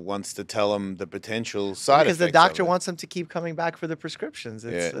doctor wants to tell them the potential side effects. Because the doctor wants them to keep coming back for the prescriptions.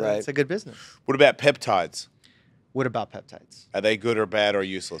 It's, right. It's a good business. What about peptides? What about peptides? Are they good or bad or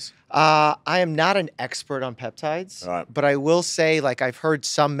useless? I am not an expert on peptides, but I will say, like, I've heard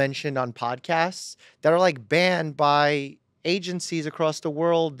some mentioned on podcasts that are like banned by agencies across the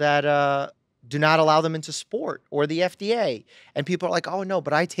world that do not allow them into sport or the FDA. And people are like, oh, no,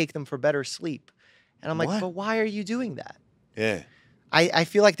 but I take them for better sleep. And I'm like, but why are you doing that? Yeah. I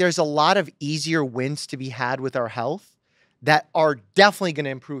feel like there's a lot of easier wins to be had with our health that are definitely going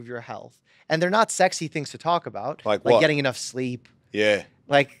to improve your health. And they're not sexy things to talk about. Like what? Getting enough sleep. Yeah.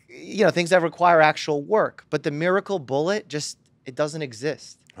 Like, you know, things that require actual work. But the miracle bullet just, it doesn't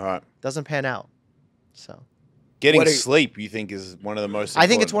exist. All right. Doesn't pan out. So. Getting sleep, you think, is one of the most important? I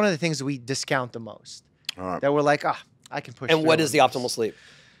think it's one of the things that we discount the most. All right. That we're like, I can push And what is the optimal sleep?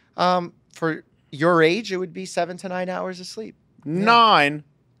 For your age, it would be 7 to 9 hours of sleep. 9?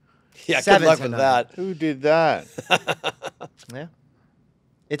 Yeah, good luck with that. Who did that? Yeah.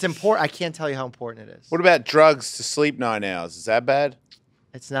 It's important. I can't tell you how important it is. What about drugs to sleep 9 hours? Is that bad?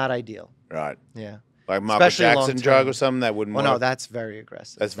 It's not ideal. Right. Yeah. Like Michael Jackson drug or something that wouldn't work? No, that's very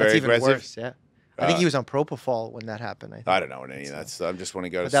aggressive. That's very aggressive? Even worse, yeah. I think he was on propofol when that happened. I don't know what any of that. So I just want to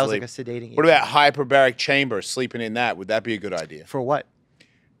go to sleep. That was like a sedating. What about hyperbaric chamber, sleeping in that? Would that be a good idea? For what?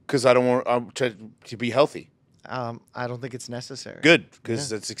 Because I don't want to be healthy. I don't think it's necessary. Good,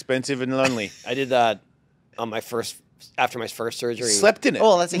 because it's expensive and lonely. I did that on after my first surgery. You slept in it?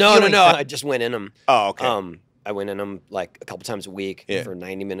 Oh, that's a no. I just went in them. Oh, okay. I went in them like a couple times a week for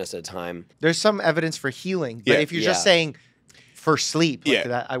 90 minutes at a time. There's some evidence for healing, but if you're just saying for sleep, like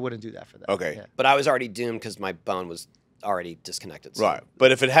that, I wouldn't do that for that. Okay. Yeah. But I was already doomed because my bone was already disconnected. So. Right.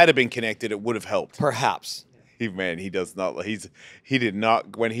 But if it had been connected, it would have helped. Perhaps. He does not. He did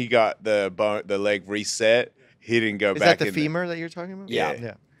not. When he got the leg reset, he didn't go back. Is that the femur that you're talking about?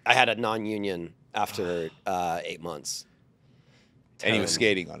 Yeah. I had a non-union after 8 months. And he was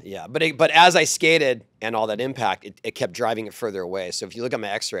skating on it. Yeah, but as I skated and all that impact, it kept driving it further away. So if you look at my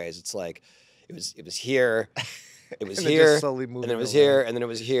X-rays, it's like it was here, it was here, and then it was here, and then it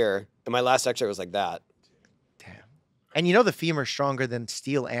was here. And my last X-ray was like that. Damn. And you know the femur's stronger than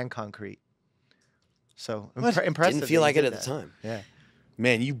steel and concrete. So impressive. Didn't feel like it at the time. Yeah.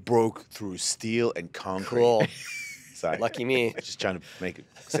 Man, you broke through steel and concrete. Cool. Sorry. Lucky me. Just trying to make it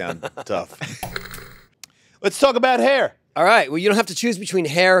sound tough. Let's talk about hair. All right. Well, you don't have to choose between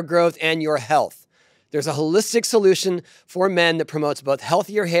hair growth and your health. There's a holistic solution for men that promotes both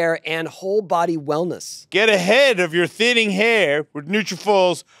healthier hair and whole body wellness. Get ahead of your thinning hair with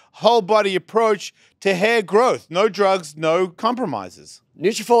Nutrafol's whole body approach to hair growth. No drugs, no compromises.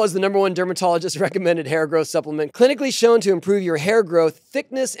 Nutrafol is the #1 dermatologist recommended hair growth supplement, clinically shown to improve your hair growth,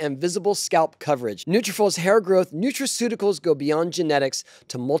 thickness, and visible scalp coverage. Nutrafol's hair growth nutraceuticals go beyond genetics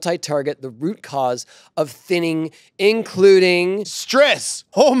to multi-target the root cause of thinning, including stress,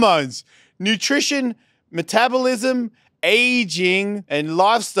 hormones, nutrition, metabolism, aging, and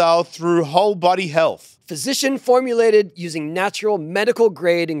lifestyle through whole body health. Physician formulated using natural medical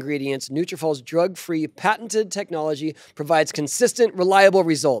grade ingredients, Nutrafol's drug-free patented technology provides consistent, reliable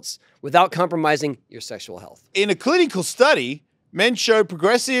results without compromising your sexual health. In a clinical study, men show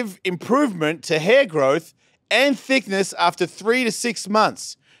progressive improvement to hair growth and thickness after 3 to 6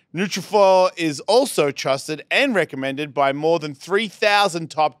 months. Nutrafol is also trusted and recommended by more than 3,000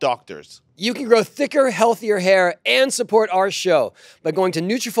 top doctors. You can grow thicker, healthier hair and support our show by going to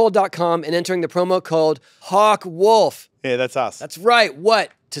Nutrafol.com and entering the promo code HAWKWOLF. Yeah, that's us. That's right.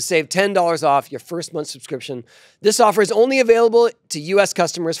 What? To save $10 off your first month subscription. This offer is only available to U.S.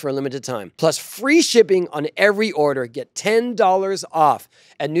 customers for a limited time. Plus free shipping on every order. Get $10 off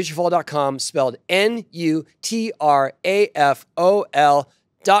at Nutrafol.com, spelled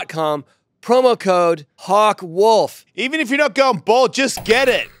Nutrafol.com. Promo code HAWKWOLF. Even if you're not going bald, just get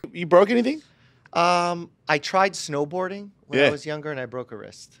it. You broke anything? I tried snowboarding when I was younger, and I broke a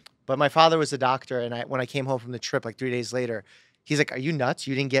wrist. But my father was a doctor, and when I came home from the trip, like 3 days later, he's like, "Are you nuts?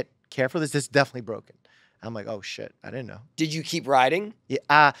 You didn't get care for this? This is definitely broken." I'm like, "Oh shit, I didn't know." Did you keep riding? Yeah,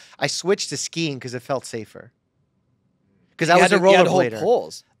 I switched to skiing because it felt safer. Because I was a rollerblader.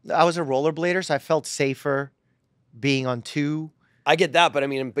 Poles. I was a rollerblader, so I felt safer being on two. I get that, but I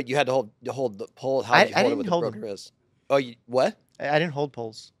mean, but you had to hold the pole. How did you hold it with the broken wrist? Oh, what? I didn't hold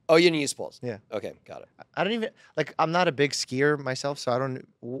poles. Oh, you didn't use poles. Yeah. Okay, got it. I don't even I'm not a big skier myself, so I don't.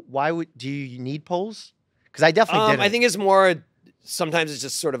 Why do you need poles? Because I definitely didn't. I think it's more. Sometimes it's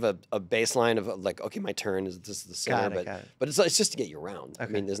just sort of a baseline of like, okay, my turn is this is the center, but it's just to get you around. Okay. I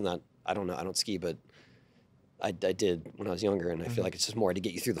mean, isn't that? I don't know. I don't ski, but I did when I was younger, and I feel like it's just more to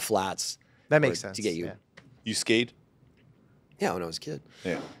get you through the flats. That makes sense. To get you. Yeah. You skied? Yeah, when I was a kid.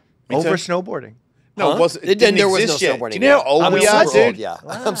 Yeah. Over snowboarding. No, huh? it didn't there was exist no yet. snowboarding. Do you know how old we are, dude? Old, yeah,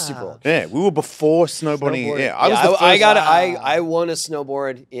 wow. I'm super old. Yeah, we were before snowboarding. Yeah, I was the first. I won a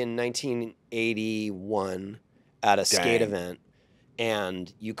snowboard in 1981 at a skate event,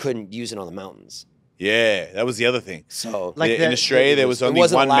 and you couldn't use it on the mountains. Yeah, that was the other thing. So, like in Australia, there was only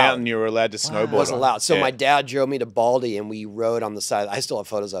one mountain you were allowed to snowboard. It wasn't allowed. So my dad drove me to Baldy, and we rode on the side. I still have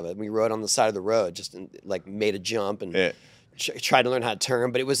photos of it. We rode on the side of the road, just like made a jump and tried to learn how to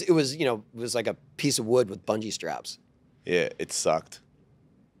turn. But it was like a piece of wood with bungee straps. Yeah, it sucked.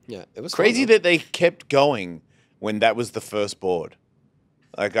 Yeah, it was crazy that they kept going when that was the first board.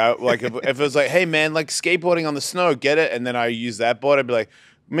 Like if it was like, hey man, like skateboarding on the snow, get it? And then I use that board, I'd be like,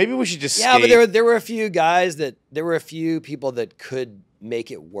 maybe we should just skate. But there were a few people that could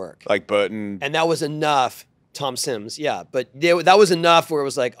make it work. Like Burton. And that was enough. Tom Sims, yeah. But that was enough where it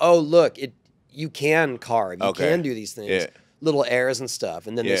was like, oh, look, you can carve. You can do these things. Yeah. Little errors and stuff.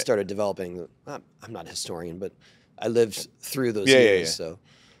 And then they started developing. I'm not a historian, but I lived through those years. So.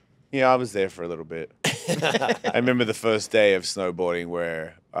 Yeah, I was there for a little bit. I remember the first day of snowboarding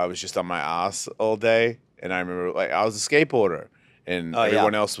where I was just on my ass all day. And I remember like I was a skateboarder. And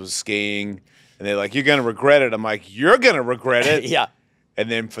everyone else was skiing, and they're like, "You're gonna regret it." I'm like, "You're gonna regret it." Yeah. And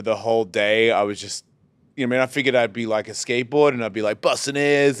then for the whole day, I was just, I figured I'd be like a skateboard, and I'd be like busting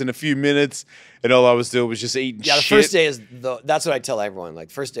airs in a few minutes, and all I was doing was just eating. Yeah, the first day that's what I tell everyone. Like,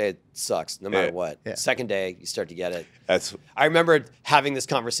 first day it sucks, no matter what. Yeah. Second day you start to get it. I remember having this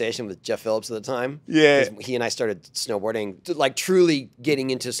conversation with Jeff Phillips at the time. Yeah. He and I started snowboarding, like truly getting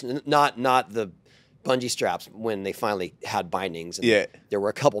into not the bungee straps when they finally had bindings. And there were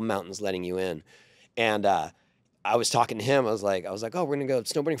a couple mountains letting you in. And I was talking to him. I was like, oh, we're going to go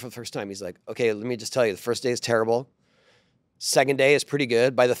snowboarding for the first time. He's like, okay, let me just tell you, the first day is terrible. Second day is pretty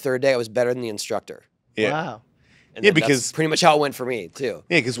good. By the third day, I was better than the instructor. Yeah. Wow. And because that's pretty much how it went for me, too.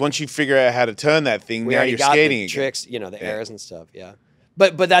 Yeah, because once you figure out how to turn that thing, now you're skating the tricks, the airs and stuff,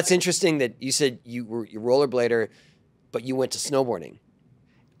 But that's interesting that you said you were a rollerblader, but you went to snowboarding.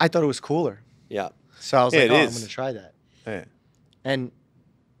 I thought it was cooler. Yeah. So I was like, I'm going to try that. Yeah. And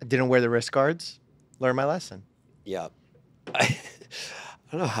I didn't wear the wrist guards. Learned my lesson. Yeah. I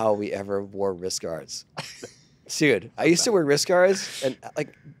don't know how we ever wore wrist guards. Dude, I used to wear wrist guards, and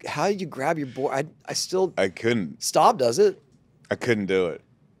like, how did you grab your board? I couldn't. Staub does it. I couldn't do it.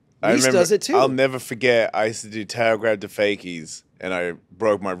 Reese does it too. I'll never forget, I used to do tail grab to fakies, and I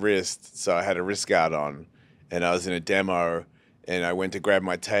broke my wrist, so I had a wrist guard on, and I was in a demo, and I went to grab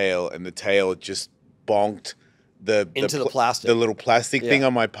my tail, and the tail just bonked into the plastic, the little plastic thing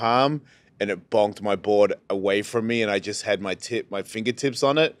on my palm, and it bonked my board away from me, and I just had my fingertips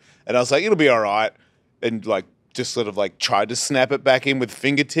on it, and I was like, it'll be all right, and like just sort of like tried to snap it back in with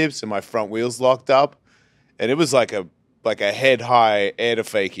fingertips, and my front wheels locked up, and it was like a head high air to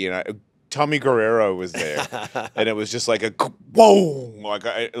fakie, and Tommy Guerrero was there, and it was just like a whoa,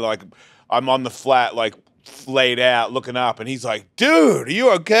 like I'm on the flat, like laid out, looking up, and he's like, "Dude, are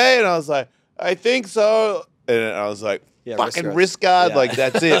you okay?" And I was like, "I think so." And I was like, "Fucking wrist guard, like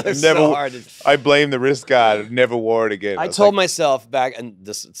that's it." I blame the wrist guard. I never wore it again. I told myself back, and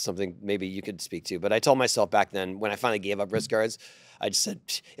this is something maybe you could speak to, but I told myself back then when I finally gave up wrist guards, I just said,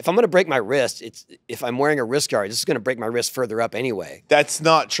 if I'm going to break my wrist, if I'm wearing a wrist guard, this is going to break my wrist further up anyway. That's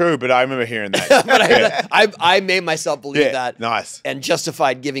not true, but I remember hearing that. But I made myself believe that. Nice. And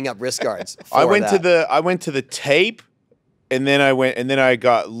justified giving up wrist guards. I went to the tape, and then I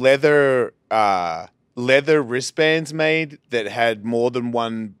got leather wristbands made that had more than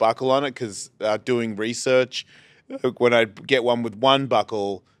one buckle on it because doing research, when I'd get one with one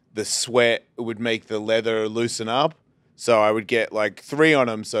buckle, the sweat would make the leather loosen up. So I would get like 3 on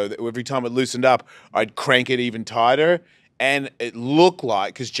them. So that every time it loosened up, I'd crank it even tighter. And it looked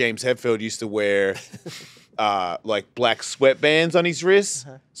like, because James Hetfield used to wear like black sweatbands on his wrists.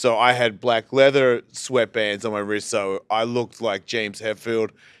 So I had black leather sweatbands on my wrist. So I looked like James Hetfield,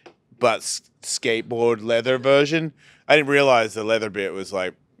 but skateboard leather version. I didn't realize the leather bit was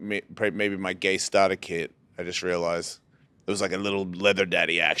like maybe my gay starter kit. I just realized it was like a little leather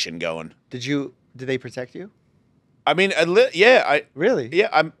daddy action going. Did they protect you? I mean, Really?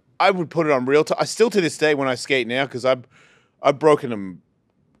 Yeah, I would put it on real time. I still to this day when I skate now, because I've broken them.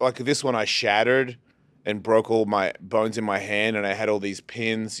 Like this one I shattered and broke all my bones in my hand, and I had all these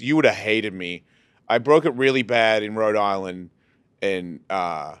pins. You would have hated me. I broke it really bad in Rhode Island, and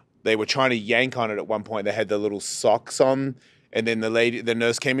they were trying to yank on it at one point. They had the little socks on, and then the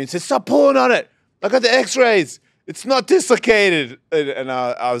nurse came in and said, "Stop pulling on it. I got the x-rays. It's not dislocated." And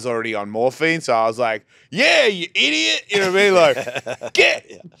I was already on morphine, so I was like, "Yeah, you idiot." You know what I mean? Like,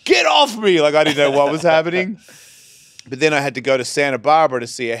 get off me. Like, I didn't know what was happening. But then I had to go to Santa Barbara to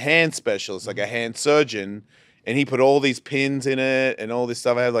see a hand specialist, like a hand surgeon, and he put all these pins in it and all this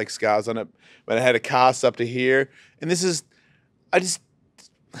stuff. I had like scars on it, but I had a cast up to here. And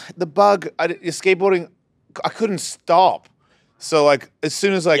skateboarding, I couldn't stop. So like, as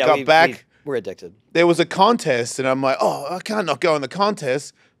soon as I got back, we're addicted. There was a contest, and I'm like, oh, I can't not go in the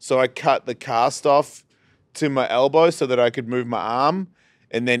contest. So I cut the cast off to my elbow so that I could move my arm.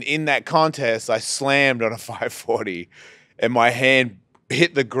 And then in that contest, I slammed on a 540, and my hand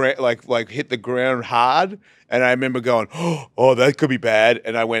hit the ground hit the ground hard. And I remember going, oh, that could be bad.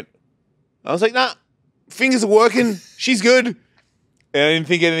 And I was like, nah, fingers are working. She's good. And I didn't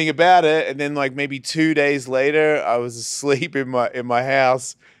think anything about it. And then like maybe 2 days later, I was asleep in my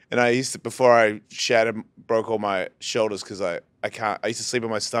house. And before I broke all my shoulders because I used to sleep on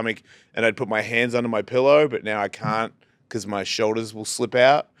my stomach and I'd put my hands under my pillow, but now I can't because my shoulders will slip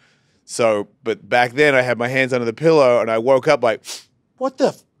out. So, but back then I had my hands under the pillow and I woke up like, what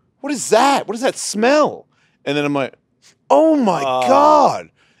is that? What does that smell? And then I'm like, oh my God,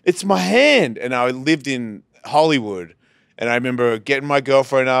 it's my hand. And I lived in Hollywood and I remember getting my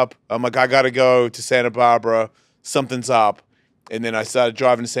girlfriend up. I'm like, I got to go to Santa Barbara. Something's up. And then I started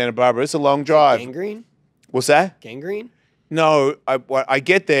driving to Santa Barbara. It's a long drive. Gangrene? What's that? Gangrene? No, I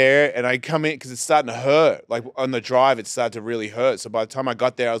get there and I come in because it's starting to hurt. Like on the drive, it started to really hurt. So by the time I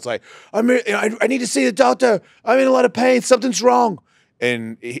got there, I was like, I need to see the doctor. I'm in a lot of pain. Something's wrong.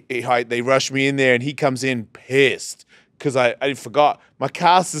 And they rushed me in there and he comes in pissed because I forgot. My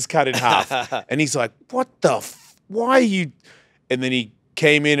cast is cut in half. And he's like, why are you? And then he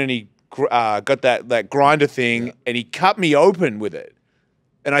came in and he got that grinder thing and he cut me open with it.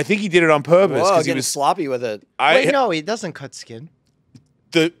 And I think he did it on purpose because he was sloppy with it. Wait, no, he doesn't cut skin.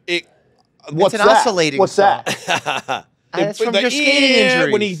 What's it's an that? oscillating What's saw. that? It's from your skating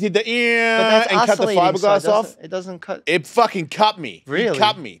injuries. When he did the But and cut the fiberglass off. It doesn't cut. It fucking cut me. Really? He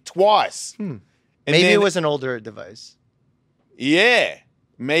cut me twice. And maybe it was an older device. Yeah.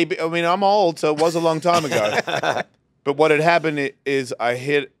 Maybe. I mean, I'm old, so it was a long time ago. But what had happened is I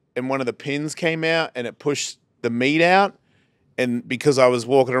hit and one of the pins came out and it pushed the meat out. And because I was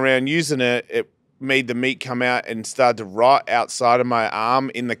walking around using it, it made the meat come out and started to rot outside of my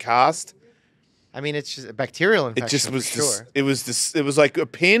arm in the cast. I mean, it's just a bacterial infection. It just was sure. It was like a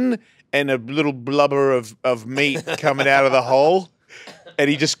pin and a little blubber of meat coming out of the hole. And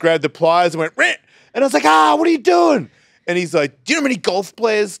he just grabbed the pliers and went, Reh! And I was like, what are you doing? And he's like, do you know how many golf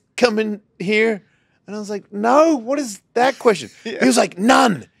players come in here? And I was like, no, what is that question? Yeah. He was like,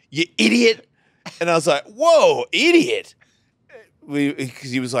 none, you idiot. And I was like, whoa, idiot.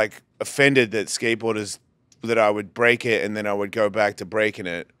 Because he was like offended that skateboarders, that I would break it and then I would go back to breaking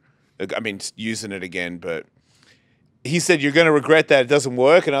it. I mean, using it again. But he said, you're going to regret that it doesn't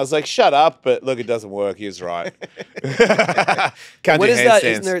work. And I was like, shut up. But look, it doesn't work. He was right. Can't what do is that? handstands.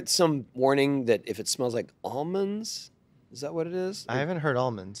 Isn't there some warning that if it smells like almonds, is that what it is? I haven't heard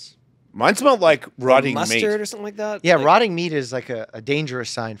almonds. Mine smelled like rotting mustard meat. or something like that? Yeah, like, rotting meat is like a dangerous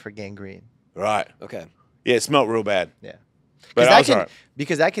sign for gangrene. Right. Okay. Yeah, it smelled real bad. Yeah. But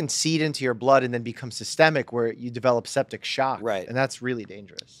Because that can seed into your blood and then become systemic where you develop septic shock. Right. And that's really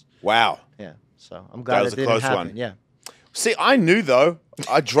dangerous. Wow. Yeah. So I'm glad was it a didn't close happen. one. Yeah. See, I knew though.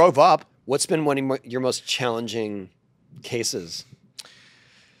 I drove up. What's been one of your most challenging cases?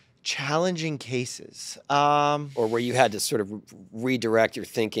 Challenging cases. Or where you had to sort of redirect your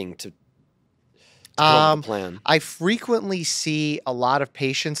thinking to come up with a plan? I frequently see a lot of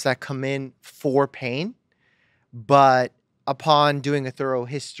patients that come in for pain, but upon doing a thorough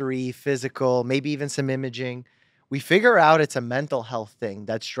history, physical, maybe even some imaging, we figure out it's a mental health thing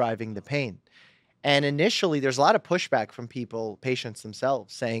that's driving the pain. And initially, there's a lot of pushback from patients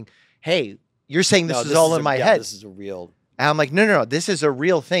themselves saying, hey, you're saying this is all in my head. This is a real... And I'm like, no, this is a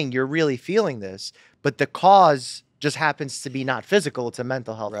real thing. You're really feeling this. But the cause just happens to be not physical. It's a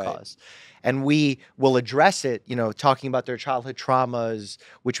mental health cause. And we will address it, talking about their childhood traumas,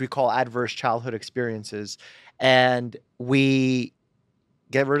 which we call adverse childhood experiences. And we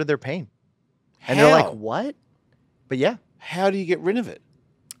get rid of their pain. And they're like, what? But yeah. How do you get rid of it?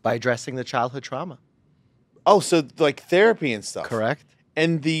 By addressing the childhood trauma. Oh, so like therapy and stuff. Correct.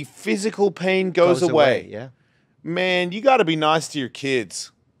 And the physical pain goes away. Yeah. Man, you got to be nice to your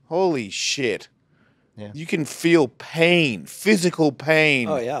kids. Holy shit. Yeah. You can feel pain, physical pain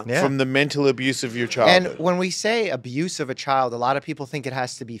from the mental abuse of your childhood. And when we say abuse of a child, a lot of people think it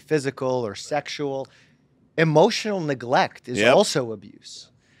has to be physical or sexual. Emotional neglect is also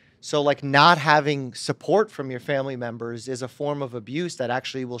abuse. So like not having support from your family members is a form of abuse that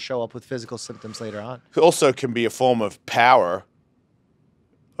actually will show up with physical symptoms later on. It also can be a form of power.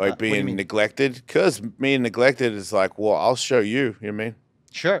 Like being neglected, because being neglected is like, well, I'll show you. You know what I mean?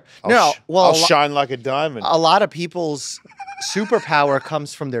 Sure. I'll shine like a diamond. A lot of people's superpower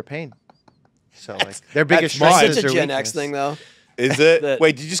comes from their pain. So like their biggest strength is It's a their Gen weakness. X thing, though. Is it?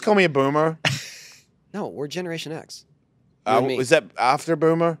 Wait, did you just call me a boomer? No, we're Generation X. Is that after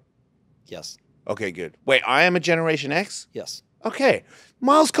boomer? Yes. Okay, good. Wait, I am a Generation X? Yes. Okay.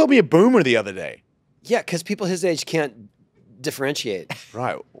 Miles called me a boomer the other day. Yeah, because people his age can't differentiate.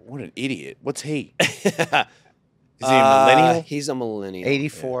 Right. What an idiot. What's he? Is he a millennial? He's a millennial.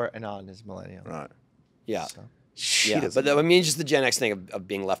 84 and on is millennial. Right. Yeah. So. Yeah. But I mean, just the Gen X thing of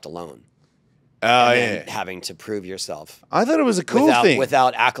being left alone. And having to prove yourself. I thought it was a cool thing.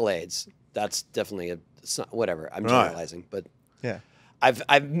 Without accolades. That's definitely whatever. I'm generalizing. But yeah.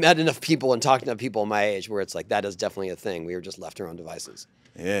 I've met enough people and talked to enough people my age where it's like, that is definitely a thing. We were just left to our own devices.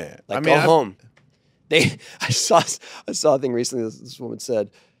 Yeah. Like, go home. I saw a thing recently. This woman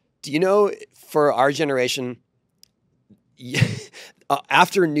said, "Do you know for our generation,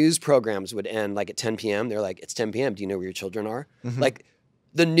 after news programs would end like at 10 p.m., they're like, it's 10 p.m. Do you know where your children are? Like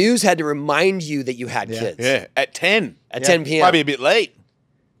the news had to remind you that you had kids. Yeah, at 10. At 10 p.m. Might be a bit late.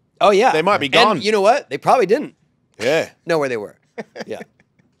 Oh yeah, they might be gone. And you know what? They probably didn't. Yeah, know where they were. Yeah,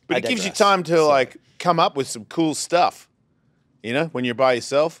 but it gives you time to like come up with some cool stuff. When you're by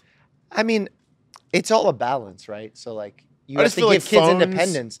yourself. I mean. It's all a balance, right? So, like, you have to give kids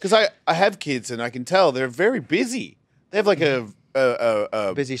independence. Because I have kids, and I can tell they're very busy. They have, like,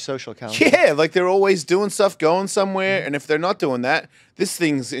 a busy social calendar. Yeah, like, they're always doing stuff, going somewhere, and if they're not doing that, this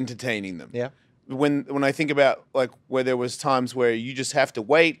thing's entertaining them. Yeah. When I think about, like, where there was times where you just have to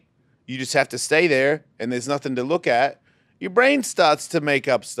wait, you just have to stay there, and there's nothing to look at, your brain starts to make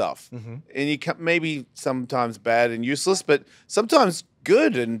up stuff. And you maybe sometimes bad and useless, but sometimes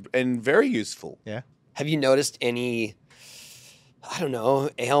good and very useful. Yeah. Have you noticed any, I don't know,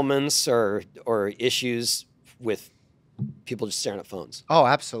 ailments or issues with people just staring at phones? Oh,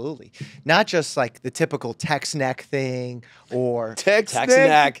 absolutely. Not just like the typical text neck thing or text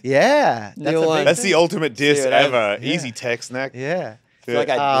neck. Yeah. That's the ultimate diss ever. Easy text neck. Yeah. I feel like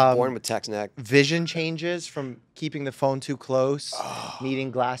I'd be born with text neck. Vision changes from keeping the phone too close, needing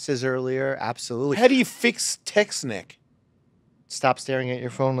glasses earlier. Absolutely. How do you fix text neck? Stop staring at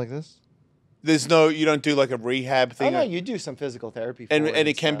your phone like this. You don't do like a rehab thing? Oh, no, you do some physical therapy for and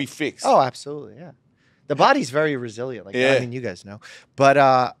it can be fixed. Oh, absolutely, yeah. The body's very resilient. Like I mean, you guys know. But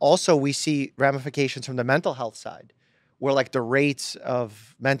also we see ramifications from the mental health side where like the rates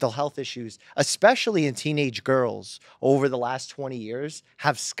of mental health issues, especially in teenage girls over the last 20 years,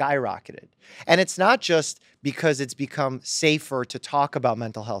 have skyrocketed. And it's not just because it's become safer to talk about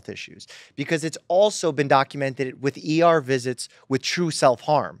mental health issues, because it's also been documented with ER visits with true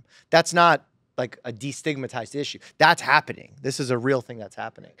self-harm. That's not like a destigmatized issue. That's happening. This is a real thing that's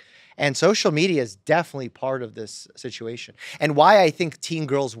happening. And social media is definitely part of this situation. And why I think teen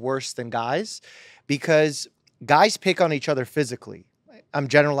girls worse than guys, because guys pick on each other physically. I'm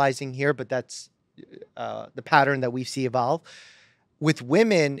generalizing here, but that's the pattern that we see evolve. With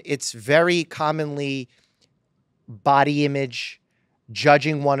women, it's very commonly body image,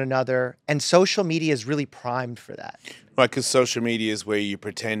 judging one another, and social media is really primed for that. Right, because social media is where you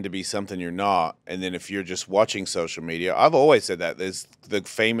pretend to be something you're not, and then if you're just watching social media, I've always said that there's the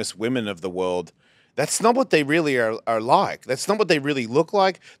famous women of the world. That's not what they really are like. That's not what they really look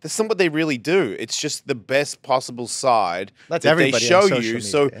like. That's not what they really do. It's just the best possible side That's that they everybody show on social you. media,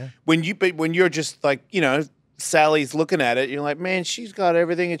 So yeah. when you're just like, you know, Sally's looking at it, you're like, man, she's got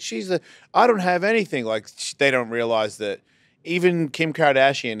everything, and I don't have anything. Like they don't realize that even Kim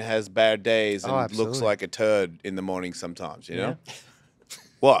Kardashian has bad days and looks absolutely. like a turd in the morning sometimes. You know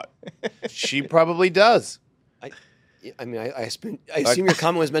what? She probably does. I mean, I assume your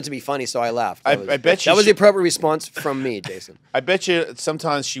comment was meant to be funny, so I laughed. I bet you that was the appropriate response from me, Jason. I bet you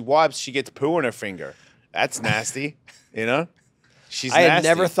sometimes she gets poo on her finger. That's nasty, you know? She's I had nasty.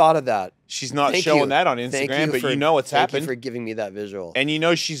 never thought of that. She's not Thank showing you. that on Thank Instagram, but for- you know what's thank happened. you for giving me that visual. And you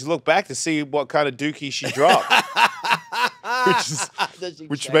know she's looked back to see what kind of dookie she dropped.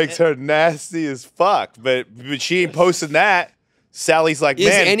 which makes her nasty as fuck. But she ain't posting that. Sally's like, Is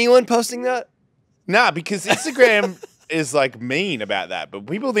man. anyone posting that? Nah, because Instagram is like mean about that. But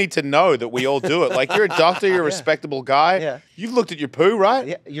people need to know that we all do it. Like you're a doctor, you're a respectable guy. Yeah. You've looked at your poo, right?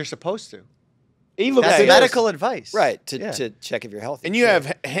 Yeah, you're supposed to. He looks That's at medical advice. Right, to Yeah. check if you're healthy.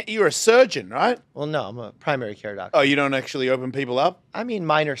 And you're a surgeon, right? Well, no, I'm a primary care doctor. Oh, you don't actually open people up? I mean,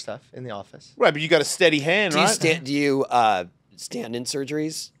 minor stuff in the office. Right, but you got a steady hand, Do you, right? do you stand in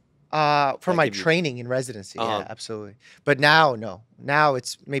surgeries? For my give you- training in residency, Uh-huh. yeah, absolutely. But now, no. Now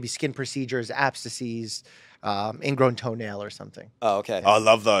it's maybe skin procedures, abscesses, ingrown toenail or something. Oh, okay. I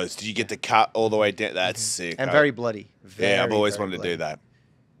love those. Did you get the cut all the way down? That's sick. And very bloody. Yeah, I've Very, always very wanted to bloody. do that.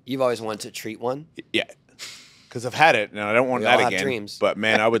 You've always wanted to treat one? Yeah. Because I've had it, and I don't want We that all have again. dreams. But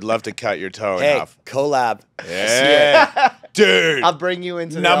man, I would love to cut your toe in Hey, half. collab. Yeah, dude. I'll bring you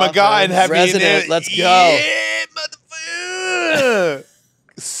into the Numb a guy and office. have you in Resident, there. let's go. Yeah, motherfucker.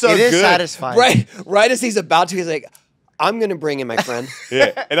 So It is good. satisfying. Right as he's about to, he's like, I'm going to bring in my friend.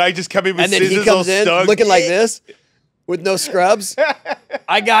 Yeah, and I just come in with And then scissors he comes all in stuck. looking like this with no scrubs.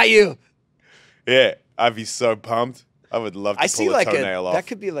 I got you. Yeah, I'd be so pumped. I would love to I pull see a like toenail off. that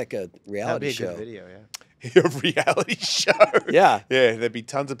could be like a That'd reality be a show. good video, yeah. A reality show. Yeah. Yeah, there'd be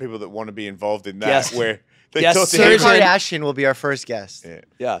tons of people that want to be involved in that. Yes. Where they Yes, talk to Kim him. surgeon. Kardashian will be our first guest. Yeah,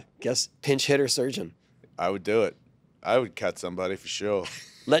 Yeah. Guess pinch hitter surgeon. I would do it. I would cut somebody for sure.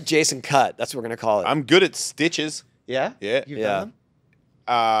 Let Jason cut. That's what we're going to call it. I'm good at stitches. Yeah? Yeah. You've Yeah. done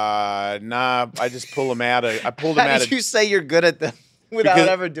them? Nah, I just pull them out. I pulled them How out. did you say you're good at them without Because-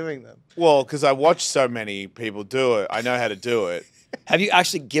 ever doing them? Well, because I watch so many people do it. I know how to do it. Have you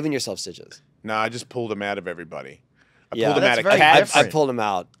actually given yourself stitches? No, I just pulled them out of everybody. I Yeah. pulled them That's out of very cats. different. I pulled them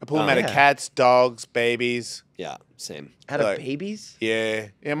out. I pulled them out of yeah. cats, dogs, babies. Yeah, same. Out of Like- babies? Yeah,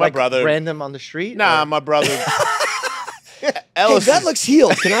 my Like brother. random on the street? Nah, Or- my brother. Hey, Ellis. that looks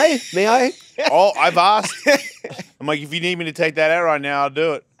healed. Can I? May I? Oh, I've asked. I'm like, if you need me to take that out right now, I'll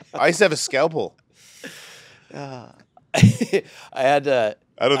do it. I used to have a scalpel. I had to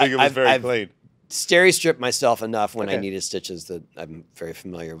I don't think it was I've- very I've clean. steri-strip myself enough when I Okay. needed stitches that I'm very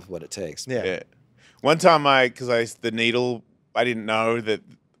familiar with what it takes. Yeah. Yeah. One time the needle, I didn't know that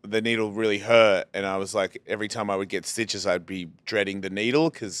the needle really hurt. And I was like, every time I would get stitches, I'd be dreading the needle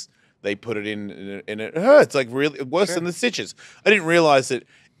because they put it in and it hurts like really worse than the stitches. I didn't realize that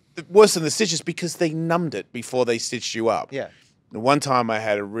worse than the stitches because they numbed it before they stitched you up. Yeah. And one time I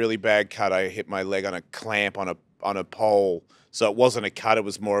had a really bad cut. I hit my leg on a clamp on a pole. So it wasn't a cut. It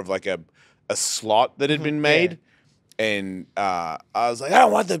was more of like a slot that had been made. And I was like, I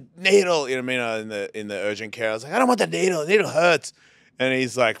don't want the needle. You know what I mean? In the urgent care, I was like, I don't want the needle. The needle hurts. And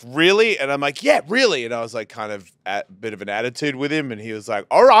he's like, really? And I'm like, yeah, really. And I was like, kind of a bit of an attitude with him. And he was like,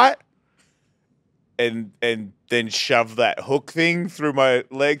 all right. And then shoved that hook thing through my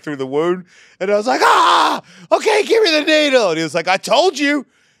leg, through the wound. And I was like, okay, give me the needle. And he was like, I told you.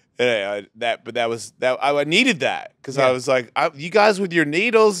 And I needed that because I was like, you guys with your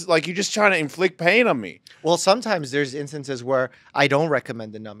needles, like you're just trying to inflict pain on me. Well, sometimes there's instances where I don't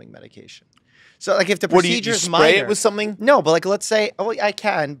recommend the numbing medication. So, like, if the What do you procedure is spray minor, it with something? No, but like, let's say, oh, I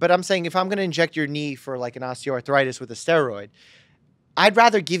can, but I'm saying if I'm going to inject your knee for like an osteoarthritis with a steroid, I'd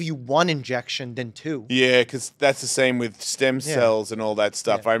rather give you one injection than two. Yeah, because that's the same with stem cells and all that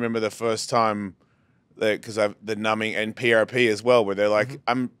stuff. Yeah. I remember the first time because the numbing and PRP as well, where they're like,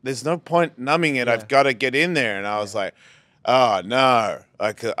 there's no point numbing it. Yeah. I've got to get in there. And I was like, oh no,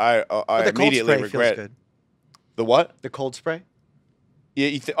 I But the cold immediately spray regret feels good. the what? The cold spray?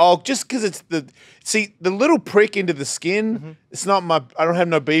 Yeah, just because it's the little prick into the skin. It's not I don't have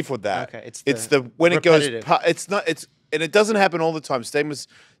no beef with that. Okay, it's when it goes. repetitive. And it doesn't happen all the time.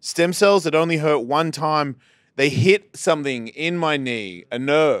 Stem cells that only hurt one time. they hit something in my knee, a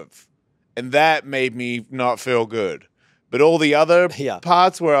nerve, and that made me not feel good. But all the other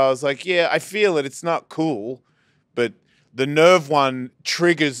parts where I was like, yeah, I feel it. It's not cool. But the nerve one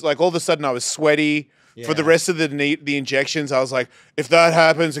triggers, like all of a sudden I was sweaty. Yeah. For the rest of the injections, I was like, if that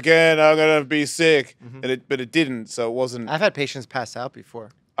happens again, I'm going to be sick. But it didn't, so it wasn't. I've had patients pass out before.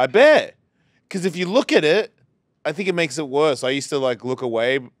 I bet. Because if you look at it, I think it makes it worse. I used to like look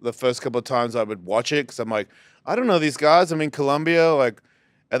away the first couple of times I would watch it because I'm like, I don't know these guys. I'm in Colombia. Like,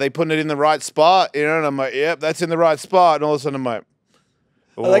 are they putting it in the right spot? You know, and I'm like, yep, that's in the right spot. And all of a sudden I'm like,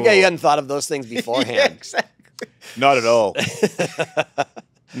 I like how you hadn't thought of those things beforehand. Yeah, exactly. Not at all.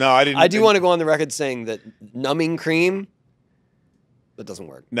 No, I didn't. I do want to go on the record saying that numbing cream, that doesn't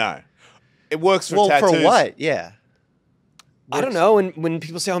work. No. It works for tattoos. For what? Yeah. I don't know. When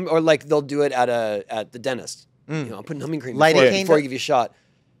people say, or like they'll do it at the dentist. You know, I'll put numbing cream before they give you a shot.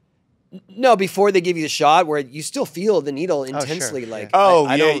 No, before they give you the shot, where you still feel the needle intensely. Like,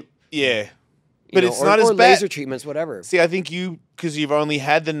 I don't. Yeah. But it's not or as bad. Laser treatments, whatever. See, I think because you've only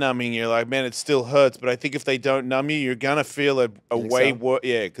had the numbing, you're like, man, it still hurts. But I think if they don't numb you, you're gonna feel a way worse.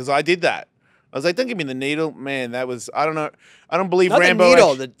 Yeah, because I did that. I was like, don't give me the needle, man. That was I don't know. I don't believe not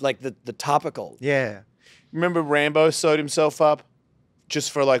Rambo. The needle, the topical. Yeah. Remember Rambo sewed himself up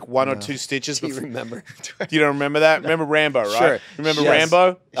just for like 1 or 2 stitches. Do you remember? You don't remember that? Remember Rambo, right? Sure. Remember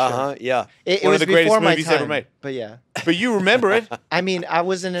Rambo? Yeah. One of the greatest movies ever made. But yeah. But you remember it. I mean, I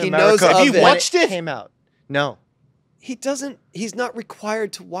wasn't in He America. knows Have you watched it? Came out. No. He doesn't. He's not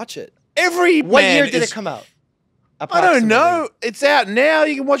required to watch it. What year did it come out? I don't know. It's out now.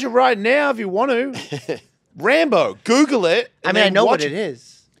 You can watch it right now if you want to. Rambo. Google it. I mean, I know what it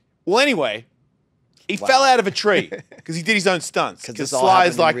is. Well, anyway, he fell out of a tree because he did his own stunts. Because Sly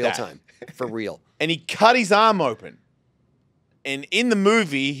is like in real that. time. For real. And he cut his arm open. And in the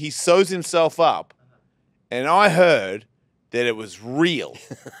movie, he sews himself up. And I heard that it was real.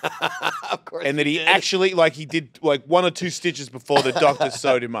 Of course. And that he actually, like, he did like 1 or 2 stitches before the doctor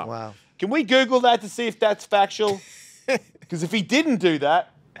sewed him up. Wow. Can we Google that to see if that's factual? Because if he didn't do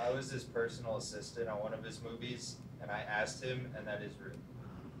that. I was his personal assistant on one of his movies, and I asked him, and that is real.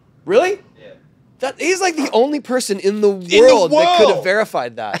 Really? Yeah. He's like the only person in the world that could have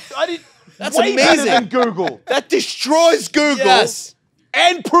verified that. That's way amazing. better than Google. That destroys Google. Yes.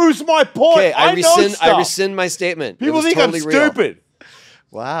 And proves my point. Okay, I know rescind my statement. People think totally I'm real. stupid.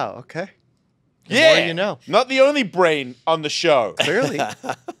 Wow. Okay. The Yeah. more you know. Not the only brain on the show. Clearly.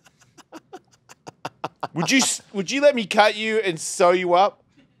 Would you let me cut you and sew you up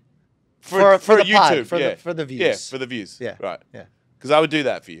For the YouTube? pod, yeah. for the views. Yeah, for the views. Yeah. Right. Yeah. Because I would do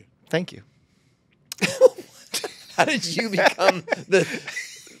that for you. Thank you. How did you become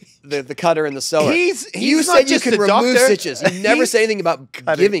the cutter and the sewer? He's you not said you just could a remove doctor. stitches. You never say anything about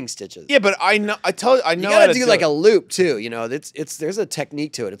giving stitches. Yeah, but I know. I know. You how gotta to do like it. a loop too. You know, there's a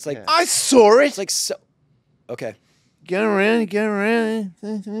technique to it. It's like I saw it. it's like so. Okay. Get around,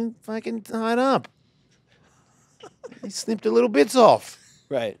 fucking tie it up. He snipped the little bits off.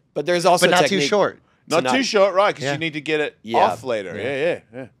 Right, but there's also But not technique. too short. Not too short, right? Because Yeah. you need to get it Yeah. off later.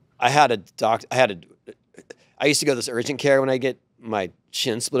 Yeah. I had a doctor. I used to go to this urgent care when I get my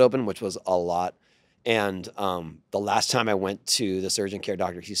chin split open, which was a lot. And the last time I went to this urgent care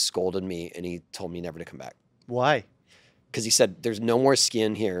doctor, he scolded me and he told me never to come back Why? because he said there's no more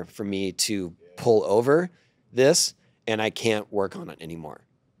skin here for me to pull over this, and I can't work on it anymore.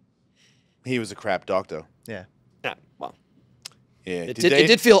 He was a crap doctor. Yeah. Yeah, well, Yeah. it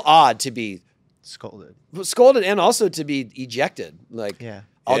did feel odd to be Scolded. and also to be ejected. Like, Yeah.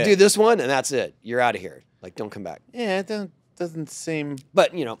 I'll Yeah. do this one and that's it. You're out of here. Like, don't come back. Yeah, it doesn't seem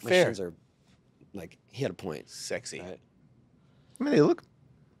But you know, my Fair. shins are like he had a point. sexy. Right? I mean, they look.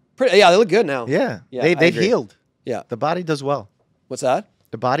 Pretty, yeah, they look good now. Yeah. Yeah, they've I agree. healed. Yeah. The body does well. What's that?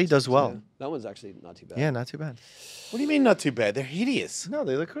 The body does well. Yeah, that one's actually not too bad. Yeah, not too bad. What do you mean not too bad? They're hideous. No,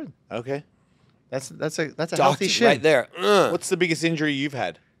 they look good. Okay. That's a healthy Doctor, shin. right there. What's the biggest injury you've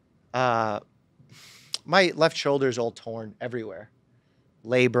had? My left shoulder's all torn everywhere.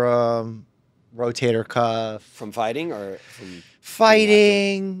 Labrum, rotator cuff. From fighting or from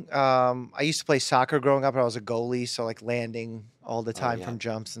Fighting. I used to play soccer growing up, and I was a goalie, so like landing all the time yeah. from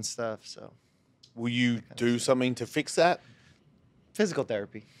jumps and stuff. So Will you do something to fix that? physical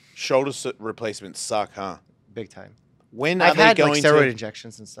therapy, Shoulder replacements suck, huh? big time. When are I've they had going like steroid to?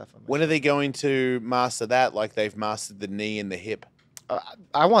 injections and stuff. On my When are they going to master that? Like they've mastered the knee and the hip.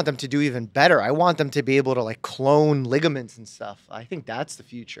 I want them to do even better. I want them to be able to like clone ligaments and stuff. I think that's the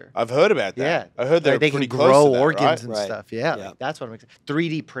future. I've heard about that. Yeah, I heard they're they pretty can close grow to that, organs right? and Right. stuff. Yeah, Yeah. like, that's what I'm excited.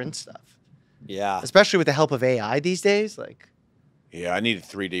 3D print stuff, Yeah. especially with the help of AI these days. Like, Yeah, I need a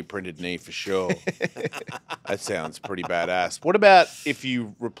 3D printed knee for sure. That sounds pretty badass. What about if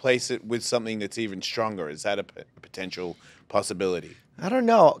you replace it with something that's even stronger? Is that a potential possibility? I don't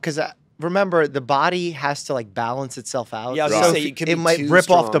know, because remember, the body has to like balance itself out. Yeah, I was Right. gonna So say, it could it be might too rip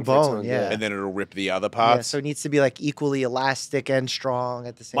off the strong for its bone. own Yeah. good. And then it'll rip the other Yeah, parts? so it needs to be like equally elastic and strong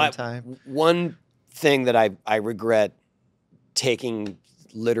at the same time. One thing that I regret taking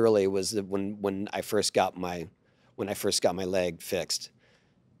literally was that when I first got my leg fixed,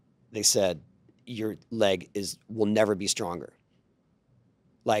 they said your leg will never be stronger.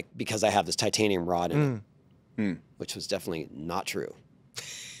 Like, because I have this titanium rod in it, which was definitely not true.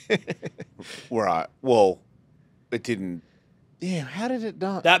 Right. Well, it didn't. Yeah, how did it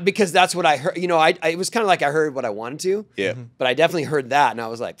not? Because that's what I heard. You know, it was kind of like I heard what I wanted to. Yeah. But I definitely heard that, and I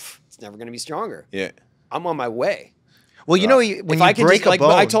was like, it's never going to be stronger. Yeah. I'm on my way. Well, you know, when If you I can break just, a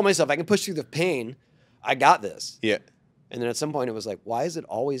bone, I told myself I can push through the pain. I got this. Yeah. And then at some point it was like, why is it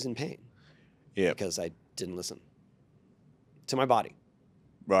always in pain? Yeah. Because I didn't listen to my body.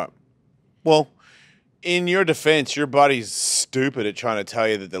 Right. Well, in your defense, your body's stupid at trying to tell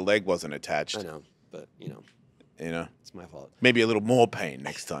you that the leg wasn't attached. I know, but you know, it's my fault. Maybe a little more pain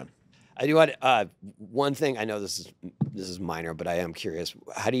next time. I do want one thing. I know this is minor, but I am curious.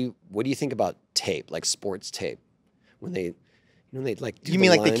 What do you think about tape, like sports tape, when they like? Do you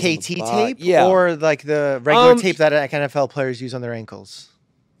mean like the lines on KT bot- tape, Yeah. or like the regular tape that like NFL players use on their ankles?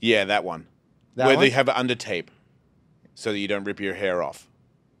 Yeah, that one. That Where one? they have it under tape so that you don't rip your hair off.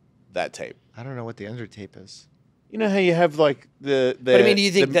 That tape. I don't know what the under tape is. You know how you have like the But I mean, do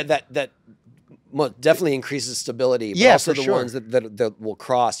you think that definitely increases stability? But Yeah, also for the sure. ones that will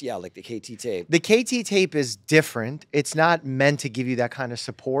cross. Yeah, like the KT tape. The KT tape is different. It's not meant to give you that kind of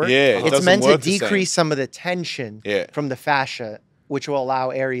support. Yeah, it it's doesn't meant to work the same. decrease some of the tension Yeah. from the fascia, which will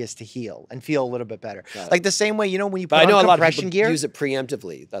allow areas to heal and feel a little bit better. Got it. Like the same way, you know, when you But put I know on a lot of compression people gear. use it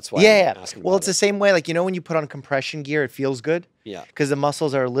preemptively. That's why. Yeah. I'm asking Well, about it's the it. same way, like, you know, when you put on compression gear, it feels good. Yeah. Because the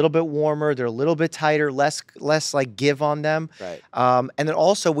muscles are a little bit warmer, they're a little bit tighter, less like give on them. Right. And then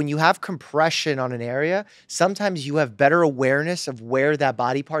also when you have compression on an area, sometimes you have better awareness of where that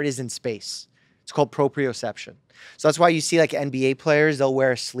body part is in space. It's called proprioception. So that's why you see like NBA players, they'll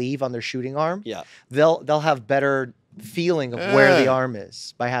wear a sleeve on their shooting arm. Yeah. They'll have better feeling of where the arm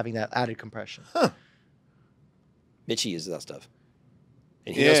is by having that added compression. Mitchie uses that stuff.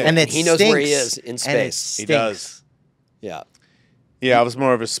 And Yeah. knows, And it he knows where he stinks. is in And it space. He stinks. does. Yeah. Yeah, I was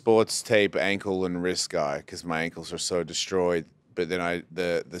more of a sports tape ankle and wrist guy because my ankles are so destroyed. But then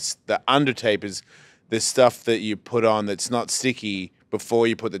the under tape is the stuff that you put on that's not sticky before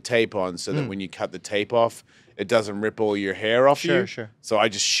you put the tape on, so that when you cut the tape off, it doesn't rip all your hair off you. Sure. So I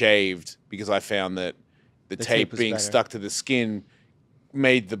just shaved because I found that the tape tape was being better. stuck to the skin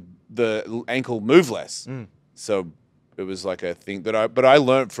made the ankle move less. So it was like a thing that I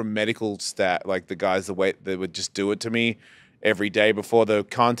learned from medical like the guys that would just do it to me every day before the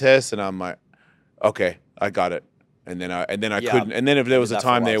contest, and I'm like, okay, I got it. And then I Yeah, couldn't. And then if there was did a that for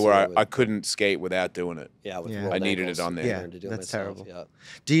a time while, there too, where with- I couldn't skate without doing it. Yeah. With Yeah. rolled I needed ankles, it on there. I Yeah, learned to do it that's myself. terrible. Yeah.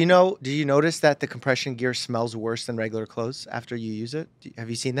 Do you notice that the compression gear smells worse than regular clothes after you use it? Have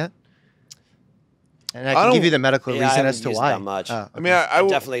you seen that? And I can give don't- you the medical Yeah, I reason haven't as to used it why. that much. Oh, I mean, I will-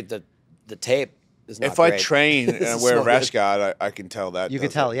 Definitely the tape is not if I great. train and I Doesn't wear a smell rash good. guard, I can tell that. you can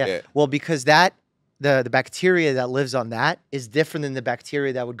does tell, it. yeah. Well, because the bacteria that lives on that is different than the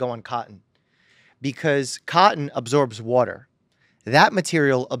bacteria that would go on cotton. Because cotton absorbs water. That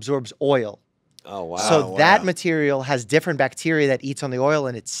material absorbs oil. Oh wow. So that wow. material has different bacteria that eats on the oil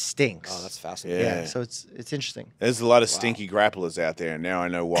and it stinks. Oh, that's fascinating. yeah. Yeah. So it's interesting. There's a lot of stinky grapplers out there, and now I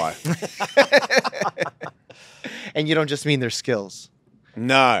know why. And you don't just mean their skills.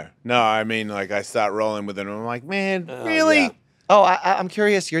 No, I mean, like, I start rolling with it, and I'm like, man, Oh, really? yeah. Oh, I'm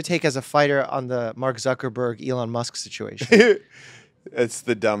curious your take as a fighter on the Mark Zuckerberg, Elon Musk situation. It's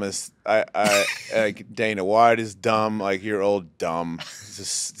the dumbest. Like, Dana White is dumb. Like, you're all dumb. It's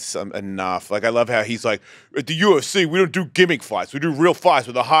just enough. Like, I love how he's like, at the UFC, we don't do gimmick fights. We do real fights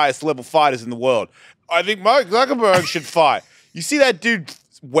with the highest level fighters in the world. I think Mark Zuckerberg should fight. You see that dude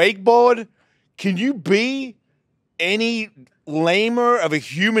wakeboard? Can you be any lamer of a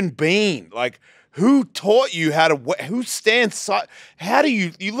human being? Like, who taught you how to? Who stands? How do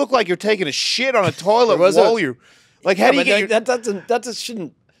you? You look like you're taking a shit on a toilet while you're. Like, how do you get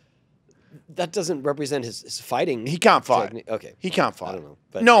that doesn't represent his fighting. He can't fight. technique. Okay. He can't fight. I don't know.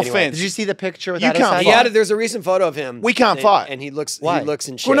 But No anyway, offense. Did you see the picture with You that can't aside? He fight. added. There's a recent photo of him. We can't and, fight. and he looks. Why? He looks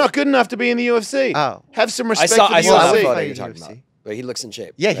in shape. We're not good enough to be in the UFC. Oh. Have some I respect saw. for I the saw that UFC. photo Fight you're in talking UFC. about. But he looks in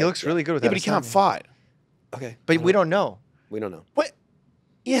shape. Yeah, he right? looks really good with Yeah, that. but he can't assignment. fight. Okay. But we don't know. We don't know. What?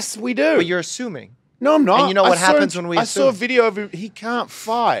 Yes, we do. But you're assuming. No, I'm not. And you know what happens when we I saw a assume? video of him. He can't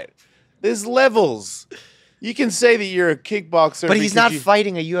fight. There's levels. You can say that you're a kickboxer, But he's not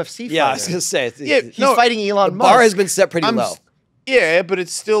fighting a UFC fighter. Yeah, I was gonna say. Yeah, He's fighting Elon The Musk. bar has been set pretty low. Yeah, but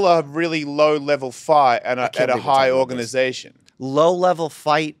it's still a really low level fight and at a believe we're high talking about organization. Low-level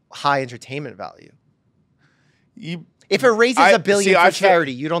fight, high entertainment value. You If it raises I- $1 billion see, I for feel-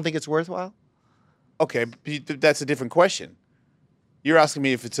 charity, you don't think it's worthwhile? okay? But that's a different question. You're asking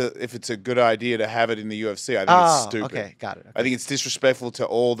me if it's a good idea to have it in the UFC. I think it's stupid. Okay, got it. I think it's disrespectful to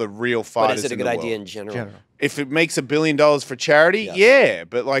all the real But fighters. is it a in good the idea world. in general? General. If it makes $1 billion for charity, Yes. yeah.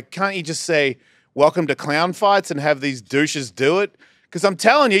 But like, can't you just say welcome to clown fights and have these douches do it? Because I'm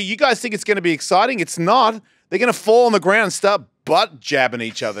telling you, you guys think it's going to be exciting. It's not. They're going to fall on the ground and start butt jabbing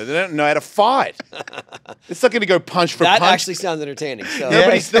each other. They don't know how to fight. It's not going to go punch for That punch. actually sounds entertaining. So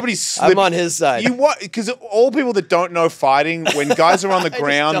Nobody's I'm on his side. You what? Because all people that don't know fighting, when guys are on the just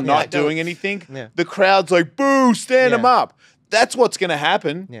ground don't- I not don't. doing anything, Yeah. the crowd's like, "Boo! Stand them Yeah. up." That's what's going to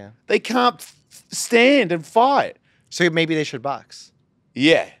happen. Yeah. They can't stand and fight. So maybe they should box.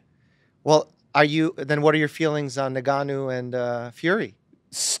 Yeah, Well, then what are your feelings on Ngannou and Fury?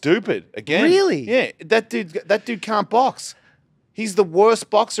 stupid again. Really? Yeah, that dude can't box. He's the worst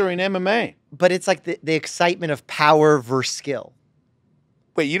boxer in MMA. But it's like the excitement of power versus skill.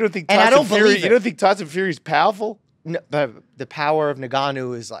 Wait, you don't think And I Tyson don't Fury? believe it. You don't think Tyson Fury's powerful? No, but the power of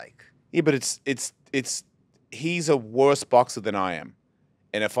Ngannou is like, Yeah, but it's he's a worse boxer than I am.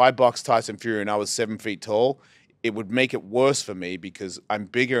 And if I boxed Tyson Fury and I was 7 feet tall, it would make it worse for me because I'm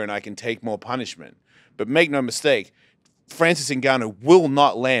bigger and I can take more punishment. But make no mistake, Francis Ngannou will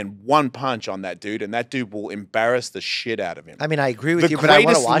not land one punch on that dude, and that dude will embarrass the shit out of him. I mean, I agree with The you, but I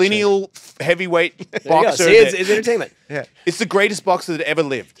want to greatest watch lineal heavyweight There you go. boxer. See, it's entertainment. it. Yeah. It's the greatest boxer that ever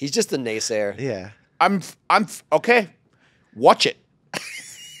lived. He's just a naysayer. Yeah. I'm okay. Watch it.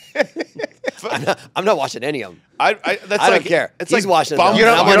 I'm not watching any of them. That's I don't like, care. It's He's like watching bum them. You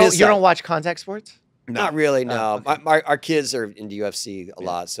I'm don't, on you his don't, you side. don't watch contact sports? Not really, no. okay. Our kids are into UFC a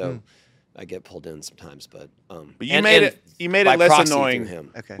lot, so I get pulled in sometimes. But But you made it by less proxy annoying through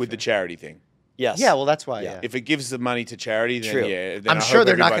him. Okay, with the fair. charity thing. Yes. Yeah, well, that's why. Yeah. Yeah. If it gives the money to charity, then True. yeah. Then I'm I sure hope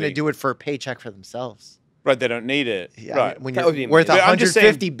they're not going to everybody- do it for a paycheck for themselves. Right, they don't need it. Yeah, right. when That you're would be worth amazing. I'm just saying-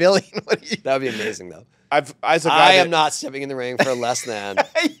 150 billion. What do you- That would be amazing, though. As a guy I that- am not stepping in the ring for less than.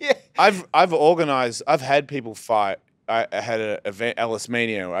 I've organized. I've had people fight. I had an event, Ellis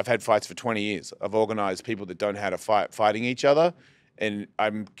Mania. I've had fights for 20 years. I've organized people that don't know how to fight, fighting each other, and I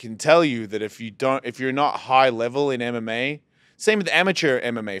can tell you that if you're not high level in MMA, same with amateur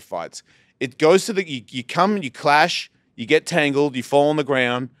MMA fights. It goes to you come, you clash, you get tangled, you fall on the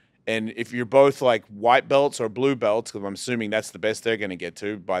ground, and if you're both like white belts or blue belts, because I'm assuming that's the best they're going to get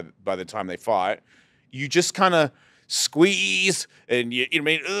to by the time they fight, you just kind of squeeze and you know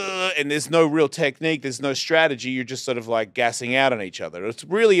what I mean, and there's no real technique, there's no strategy. You're just sort of like gassing out on each other. It's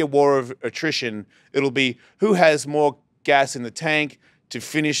really a war of attrition. It'll be who has more gas in the tank to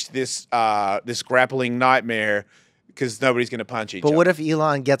finish this this grappling nightmare, because nobody's going to punch each But other. what if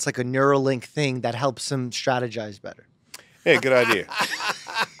Elon gets like a Neuralink thing that helps him strategize better? Yeah, good idea.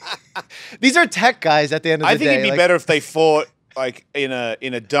 These are tech guys at the end of the I day. think it'd be like- better if they fought like in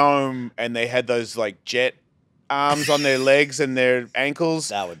a dome and they had those like jet arms on their legs and their ankles.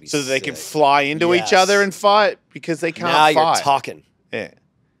 That would be so that they can sick. fly into each Yes. other and fight, because they can't Now fight. you're talking. Yeah,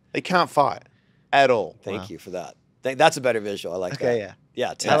 they can't fight at all. Thank you for that. That's a better visual. I like that. Okay, yeah.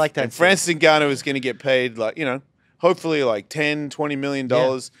 Yeah. I like that. And too. Francis Ngannou is going to get paid like, hopefully like $10-20 million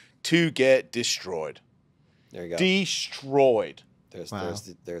to get destroyed. There you go. Destroyed. Wow.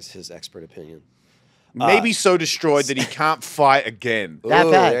 There's his expert opinion. Maybe so destroyed that he can't fight again. That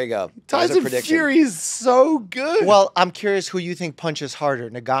Ooh, bad. there you go. There's a Tyson prediction. Fury is so good. Well, I'm curious who you think punches harder,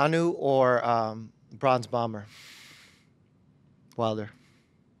 Ngannou or Bronze Bomber? Wilder.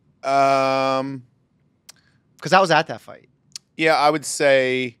 Um, Because I was at that fight. yeah, I would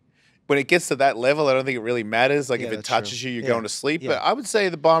say when it gets to that level, I don't think it really matters. Like Yeah, if it that's touches true. you, you're Yeah. going to sleep. Yeah. But I would say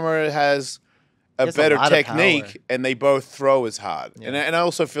the Bomber has a He has a better lot of technique, power. and they both throw as hard. Yeah. And I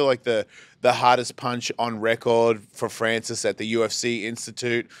also feel like the hardest punch on record for Francis at the UFC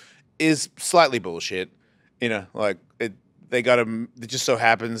Institute is slightly bullshit. Like they got him. It just so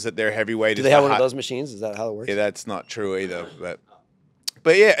happens that their heavyweight. Do is they have the one of hot- those machines? Is that how it works? Yeah, that's not true either.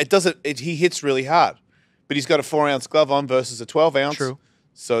 But yeah, it doesn't. He hits really hard, but he's got a 4-ounce glove on versus a 12-ounce. True.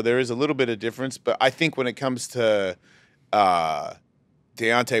 So there is a little bit of difference. But I think when it comes to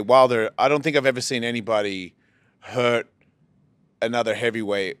Deontay Wilder, I don't think I've ever seen anybody hurt another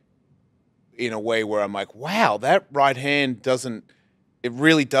heavyweight in a way where I'm like, wow, that right hand doesn't. It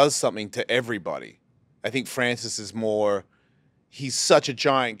really does something to everybody. I think Francis is more. he's such a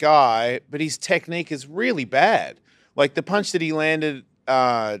giant guy, but his technique is really bad. Like the punch that he landed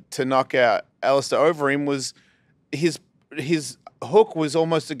to knock out Alistair Overeem was his hook was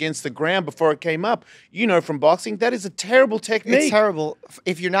almost against the ground before it came up. You know from boxing, that is a terrible technique. It's terrible.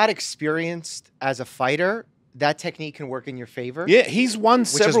 If you're not experienced as a fighter, that technique can work in your favor. Yeah, he's won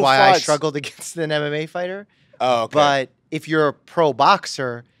several which is why fights. I struggled against an MMA fighter. Oh, okay. But if you're a pro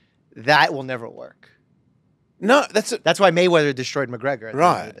boxer, that will never work. No, that's why Mayweather destroyed McGregor at the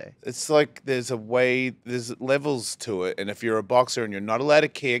end of the day. It's like there's levels to it. And if you're a boxer and you're not allowed to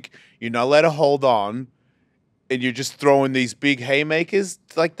kick, you're not allowed to hold on, and you're just throwing these big haymakers,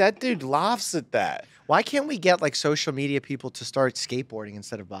 like that dude laughs at that. Why can't we get like social media people to start skateboarding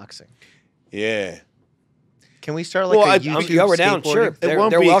instead of boxing? Yeah. Can we start like a YouTube we're down, skateboarding? sure. It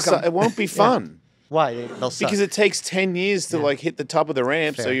won't they're be welcome. it won't be fun. Why? They'll suck. Because it takes 10 years to like hit the top of the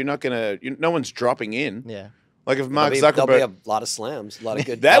ramp, so Fair. Yeah. you're not gonna no one's dropping in. Yeah. Like if Mark There'll be Zuckerberg, a lot of slams, a lot of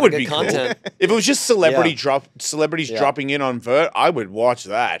good. that would good be content. cool. If it was just celebrities Yeah. dropping in on Vert, I would watch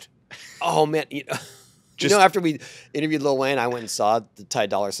that. Oh man, after we interviewed Lil Wayne, I went and saw the Ty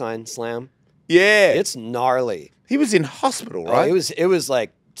Dolla $ign slam. Yeah, It's gnarly. he was in hospital, Oh, right? it was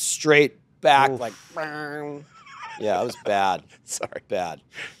like straight back, like yeah, it was bad. Sorry, Bad.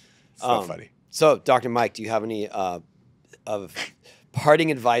 it's not funny. So, Dr. Mike, do you have any of parting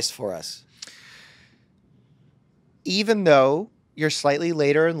advice for us? Even though you're slightly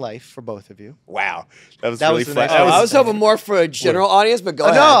later in life for both of you. Wow, that was That really was the funny. next That one. I was hoping more for a general audience, but go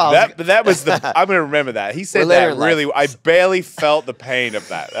ahead. no. that was the. I'm gonna remember that. He said We're later that in life. really. I barely felt the pain of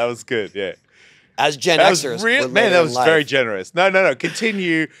that. That was good. Yeah. As Gen That was Xers, real, we're man. later That in was life. very generous. No.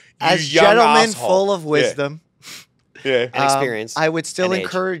 Continue. As you young gentlemen asshole. full of wisdom, Yeah. And experience. I would still and age.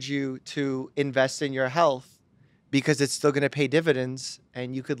 encourage you to invest in your health because it's still going to pay dividends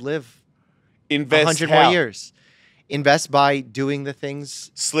and you could live Invest 100 how? more years. Invest by doing the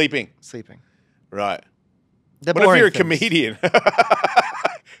things Sleeping. sleeping. Right. The What if boring you're a things. comedian? 'Cause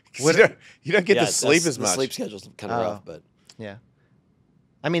What- you don't get Yeah, to sleep that's- as the much. sleep schedule's kind of Oh. rough, but Yeah.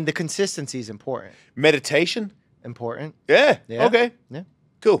 I mean, the consistency is important. Meditation? Important. Yeah. Yeah. Okay. Yeah.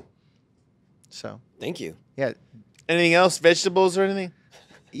 Cool. So, thank you. yeah. Anything else? Vegetables or anything?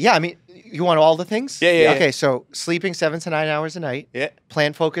 Yeah, I mean, you want all the things? Yeah. Okay, so sleeping 7 to 9 hours a night. Yeah.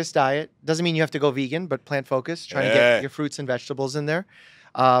 Plant-focused diet. Doesn't mean you have to go vegan, but plant-focused. Trying to Yeah. get your fruits and vegetables in there.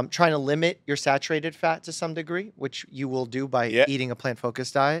 Trying to limit your saturated fat to some degree, which you will do by Yeah. eating a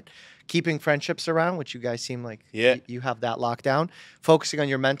plant-focused diet. Keeping friendships around, which you guys seem like Yeah. you have that locked down. Focusing on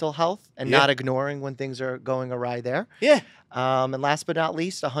your mental health and Yeah. not ignoring when things are going awry there. Yeah. And last but not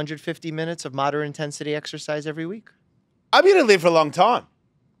least, 150 minutes of moderate intensity exercise every week. I'm going to live for a long time.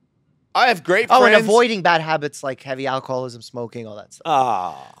 I have great Oh, friends. and avoiding bad habits like heavy alcoholism, smoking, all that stuff.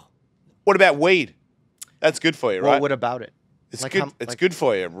 Ah, What about weed? That's good for you, Well, right? what about it? It's like good. how- It's like- good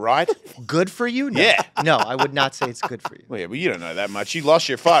for you, right? Good for you? No. Yeah. No, I would not say it's good for you. Well, yeah, but you don't know that much. You lost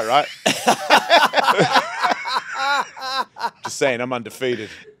your fight, right? Just saying, I'm undefeated.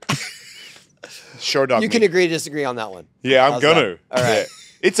 Sure, dog. you can agree to disagree on that one. Yeah, I'm How's gonna. that? All right. Yeah.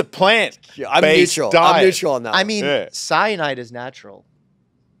 It's a plant. I'm based neutral. diet. I'm neutral on that. I one. mean, Yeah. cyanide is natural.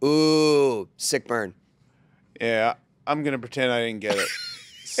 Ooh, sick burn. Yeah, I'm gonna pretend I didn't get it.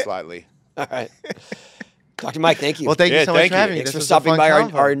 Slightly. All right, Dr. Mike, thank you. Well, thank Yeah, you so much thank for you. having me. Thanks This for was a stopping fun by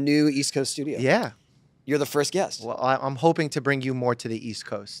convo. our new East Coast studio. Yeah. You're the first guest. Well, I'm hoping to bring you more to the East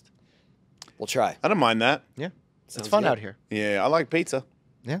Coast. We'll try. I don't mind that. Yeah. Sounds it's fun good. out here. Yeah, I like pizza.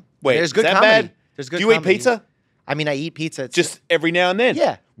 Yeah. Wait, There's is good that comedy. bad? There's good Do you eat comedy. pizza? I mean, I eat pizza. It's Just every now and then.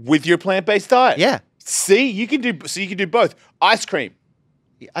 Yeah. With your plant-based diet. Yeah. See, you can do both. Ice cream.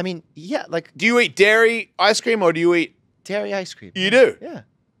 I mean, yeah, like Do you eat dairy ice cream or do you eat? dairy ice cream. You do. Yeah.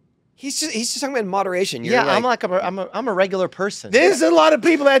 He's just talking about in moderation. You're Yeah, I'm a regular person. There's a lot of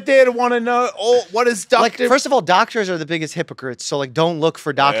people out there that want to know. Oh, what is like doctor? first of all, doctors are the biggest hypocrites. So like, don't look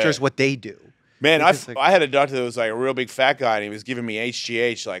for doctors Yeah. what they do. Man, because, like- I had a doctor that was like a real big fat guy, and he was giving me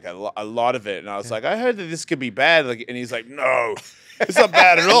HGH, like a lot of it, and I was like, I heard that this could be bad, like, and he's like, no, it's not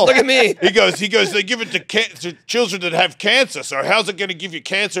bad at all. Look at me. He goes, they give it to children that have cancer. So how's it going to give you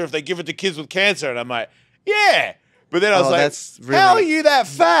cancer if they give it to kids with cancer? And I'm like, yeah. But then I was Oh, like, that's really how are you that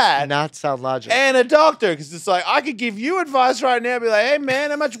fat? Not sound logical. And a doctor, because it's like I could give you advice right now, be like, hey man,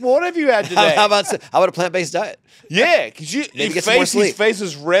 how much water have you had today? How about a plant-based diet? Yeah, because Maybe get some more his sleep. face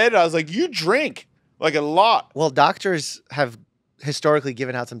was red. I was like, you drink like a lot. Well, doctors have historically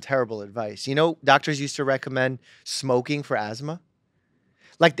given out some terrible advice. You know, doctors used to recommend smoking for asthma.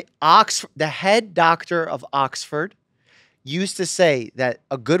 Like the head doctor of Oxford used to say that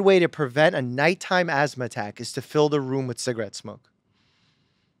a good way to prevent a nighttime asthma attack is to fill the room with cigarette smoke.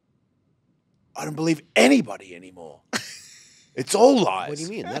 I don't believe anybody anymore. It's all lies. What do you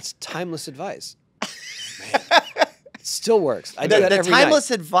mean? That's timeless advice. It still works. I do that The every timeless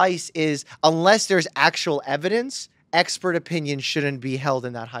night. advice is unless there's actual evidence, expert opinion shouldn't be held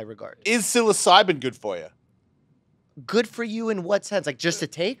in that high regard. Is psilocybin good for you? Good for you in what sense? Like just to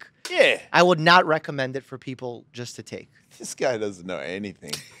take? Yeah. I would not recommend it for people just to take. This guy doesn't know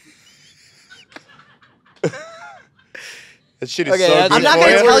anything. That shit is Okay, so that's- good I'm not for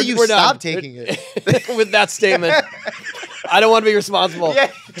going to you. tell you We're done. stop taking it. With that statement, I don't want to be responsible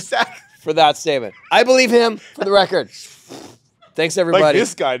Yeah, exactly. for that statement. I believe him, for the record. Thanks, Like everybody.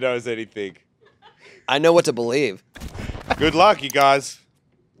 this guy knows anything. I know what to believe. Good luck, you guys.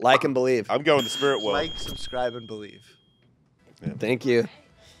 Like and believe. I'm going to Spirit World. Like, subscribe, and believe. Thank you.